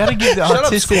 You gotta give the Shut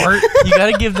up, autistic. Squirt. You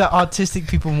gotta give the autistic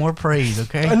people more praise,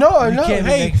 okay? I know. You can't be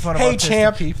Hey, making fun of hey, autistic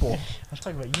champ. people. I'm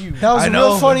talking about you. That was I a know,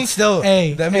 real funny. but still,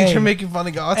 Hey, that means hey, you're making fun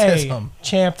of Hey, autism.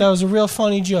 champ. That was a real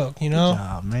funny joke. You know.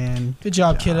 Oh man, Good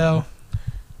job, kiddo.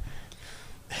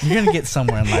 you're gonna get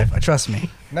somewhere in life. Trust me.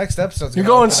 Next episode's You're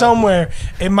gonna going open up- somewhere.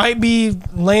 It might be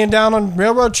laying down on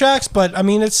railroad tracks, but I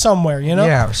mean, it's somewhere, you know?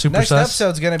 Yeah, super Next sus.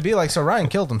 episode's gonna be like, so Ryan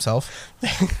killed himself.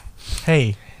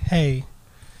 Hey, Hey,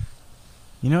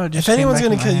 you know what? if anyone's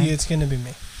going to kill you, it's going to be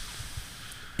me.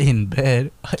 in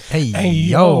bed. Hey, Hey,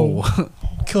 yo.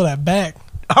 Kill that back.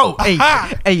 Oh, hey,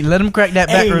 hey, let him crack that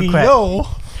back Hey, real quick. yo.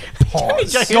 Did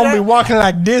you It's hear going to be that? walking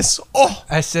like this. Oh.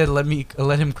 I said let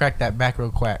him crack that back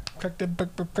real quick. Crack that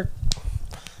back, back, back.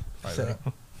 Say,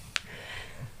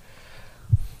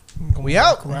 We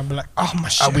out. Around, be like, oh, my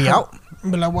shit. Are we hurt. out?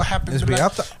 Be like, what happened? Is Be we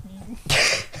like, out?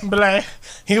 Be like,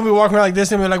 he gonna be walking around like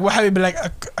this and be like, what happened? Be like,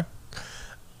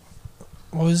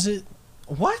 what was it?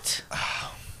 What?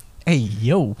 Hey,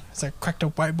 yo. It's like, cracked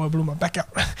up white boy blew my back out.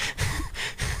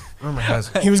 Rumor has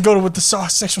it. He was going with the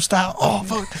sauce sexual style. Oh,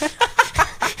 fuck.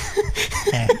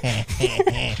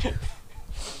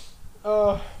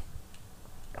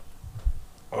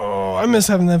 Oh, I miss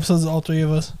having the episodes of all three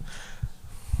of us.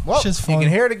 Well, Shit's you fun. can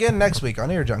hear it again next week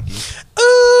on Ear Junkies. Ooh.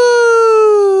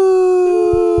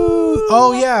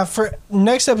 Oh yeah, for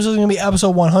next episode is gonna be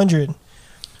episode 100,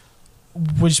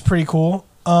 which is pretty cool.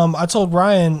 I told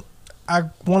Ryan I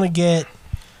want to get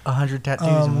 100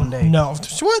 tattoos in one day. No,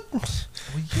 what?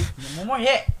 One more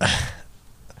hit.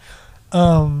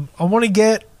 I want to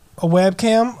get a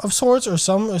webcam of sorts or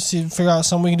figure out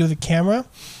something we can do with the camera,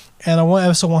 and I want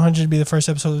episode 100 to be the first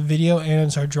episode of the video, and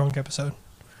it's our drunk episode.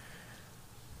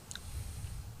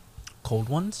 Cold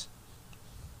ones?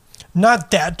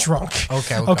 Not that drunk.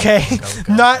 Okay.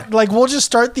 Not like we'll just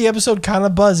start the episode kind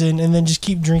of buzzing and then just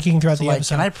keep drinking throughout So the like,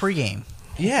 episode. can I pregame?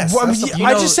 Yes. Well, I, that's mean, the- you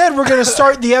I know- just said we're gonna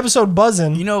start the episode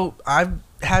buzzing. You know, I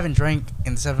haven't drank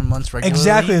in 7 months regularly.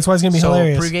 Exactly, that's why it's gonna be so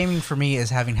hilarious. Pre-gaming for me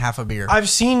is having half a beer. I've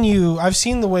seen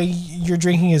the way your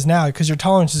drinking is now because your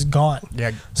tolerance is gone.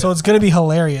 yeah. So it's gonna be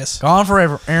hilarious. Gone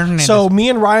forever. Aaron Hernandez. So me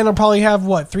and Ryan will probably have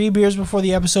 3 beers before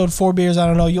the episode, 4 beers. I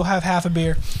don't know. You'll have half a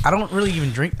beer. I don't really even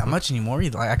drink that much anymore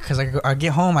either. Like, because I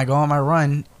get home, I go on my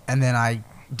run, and then I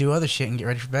do other shit and get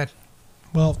ready for bed.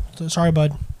 Well, sorry,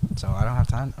 bud. So I don't have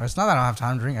time. It's not that I don't have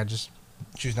time to drink. I just,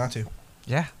 Choose not to.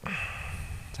 yeah.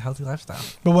 It's a healthy lifestyle.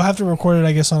 But we'll have to record it,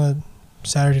 I guess, on a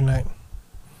Saturday night.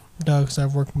 Because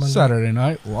I've worked Monday.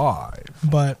 Night Live.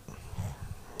 But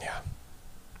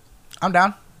I'm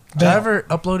down. Did Bet. I ever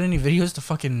upload any videos to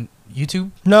fucking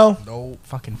YouTube? no, No.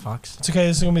 Fucking fucks. it's okay.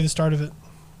 This is gonna be the start of it.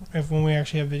 When we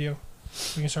actually have video,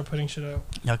 we can start putting shit out.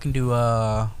 Y'all can do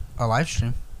a live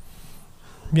stream.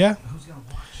 Yeah. Who's gonna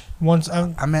watch? Once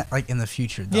I meant like in the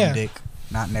future, dumb Yeah. dick.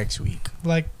 Not next week.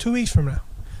 like 2 weeks from now.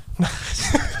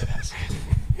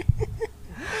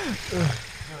 Yo,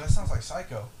 that sounds like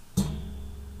Psycho.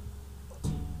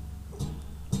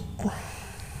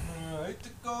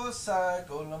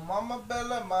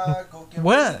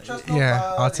 What?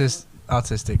 Yeah,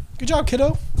 autistic. Good job,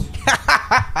 kiddo.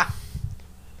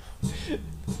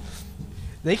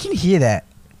 They can hear that.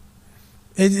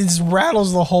 It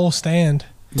rattles the whole stand.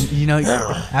 You know,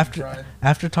 Tried.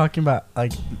 after talking about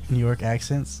like New York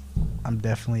accents, I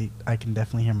can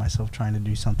definitely hear myself trying to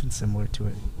do something similar to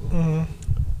it. Mm-hmm.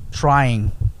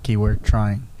 Trying, keyword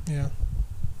trying. Yeah.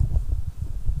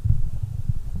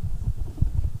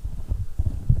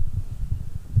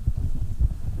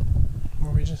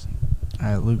 Were we just All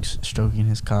right, Luke's stroking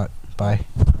his cock. Bye.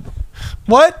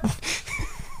 what?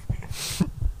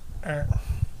 All right.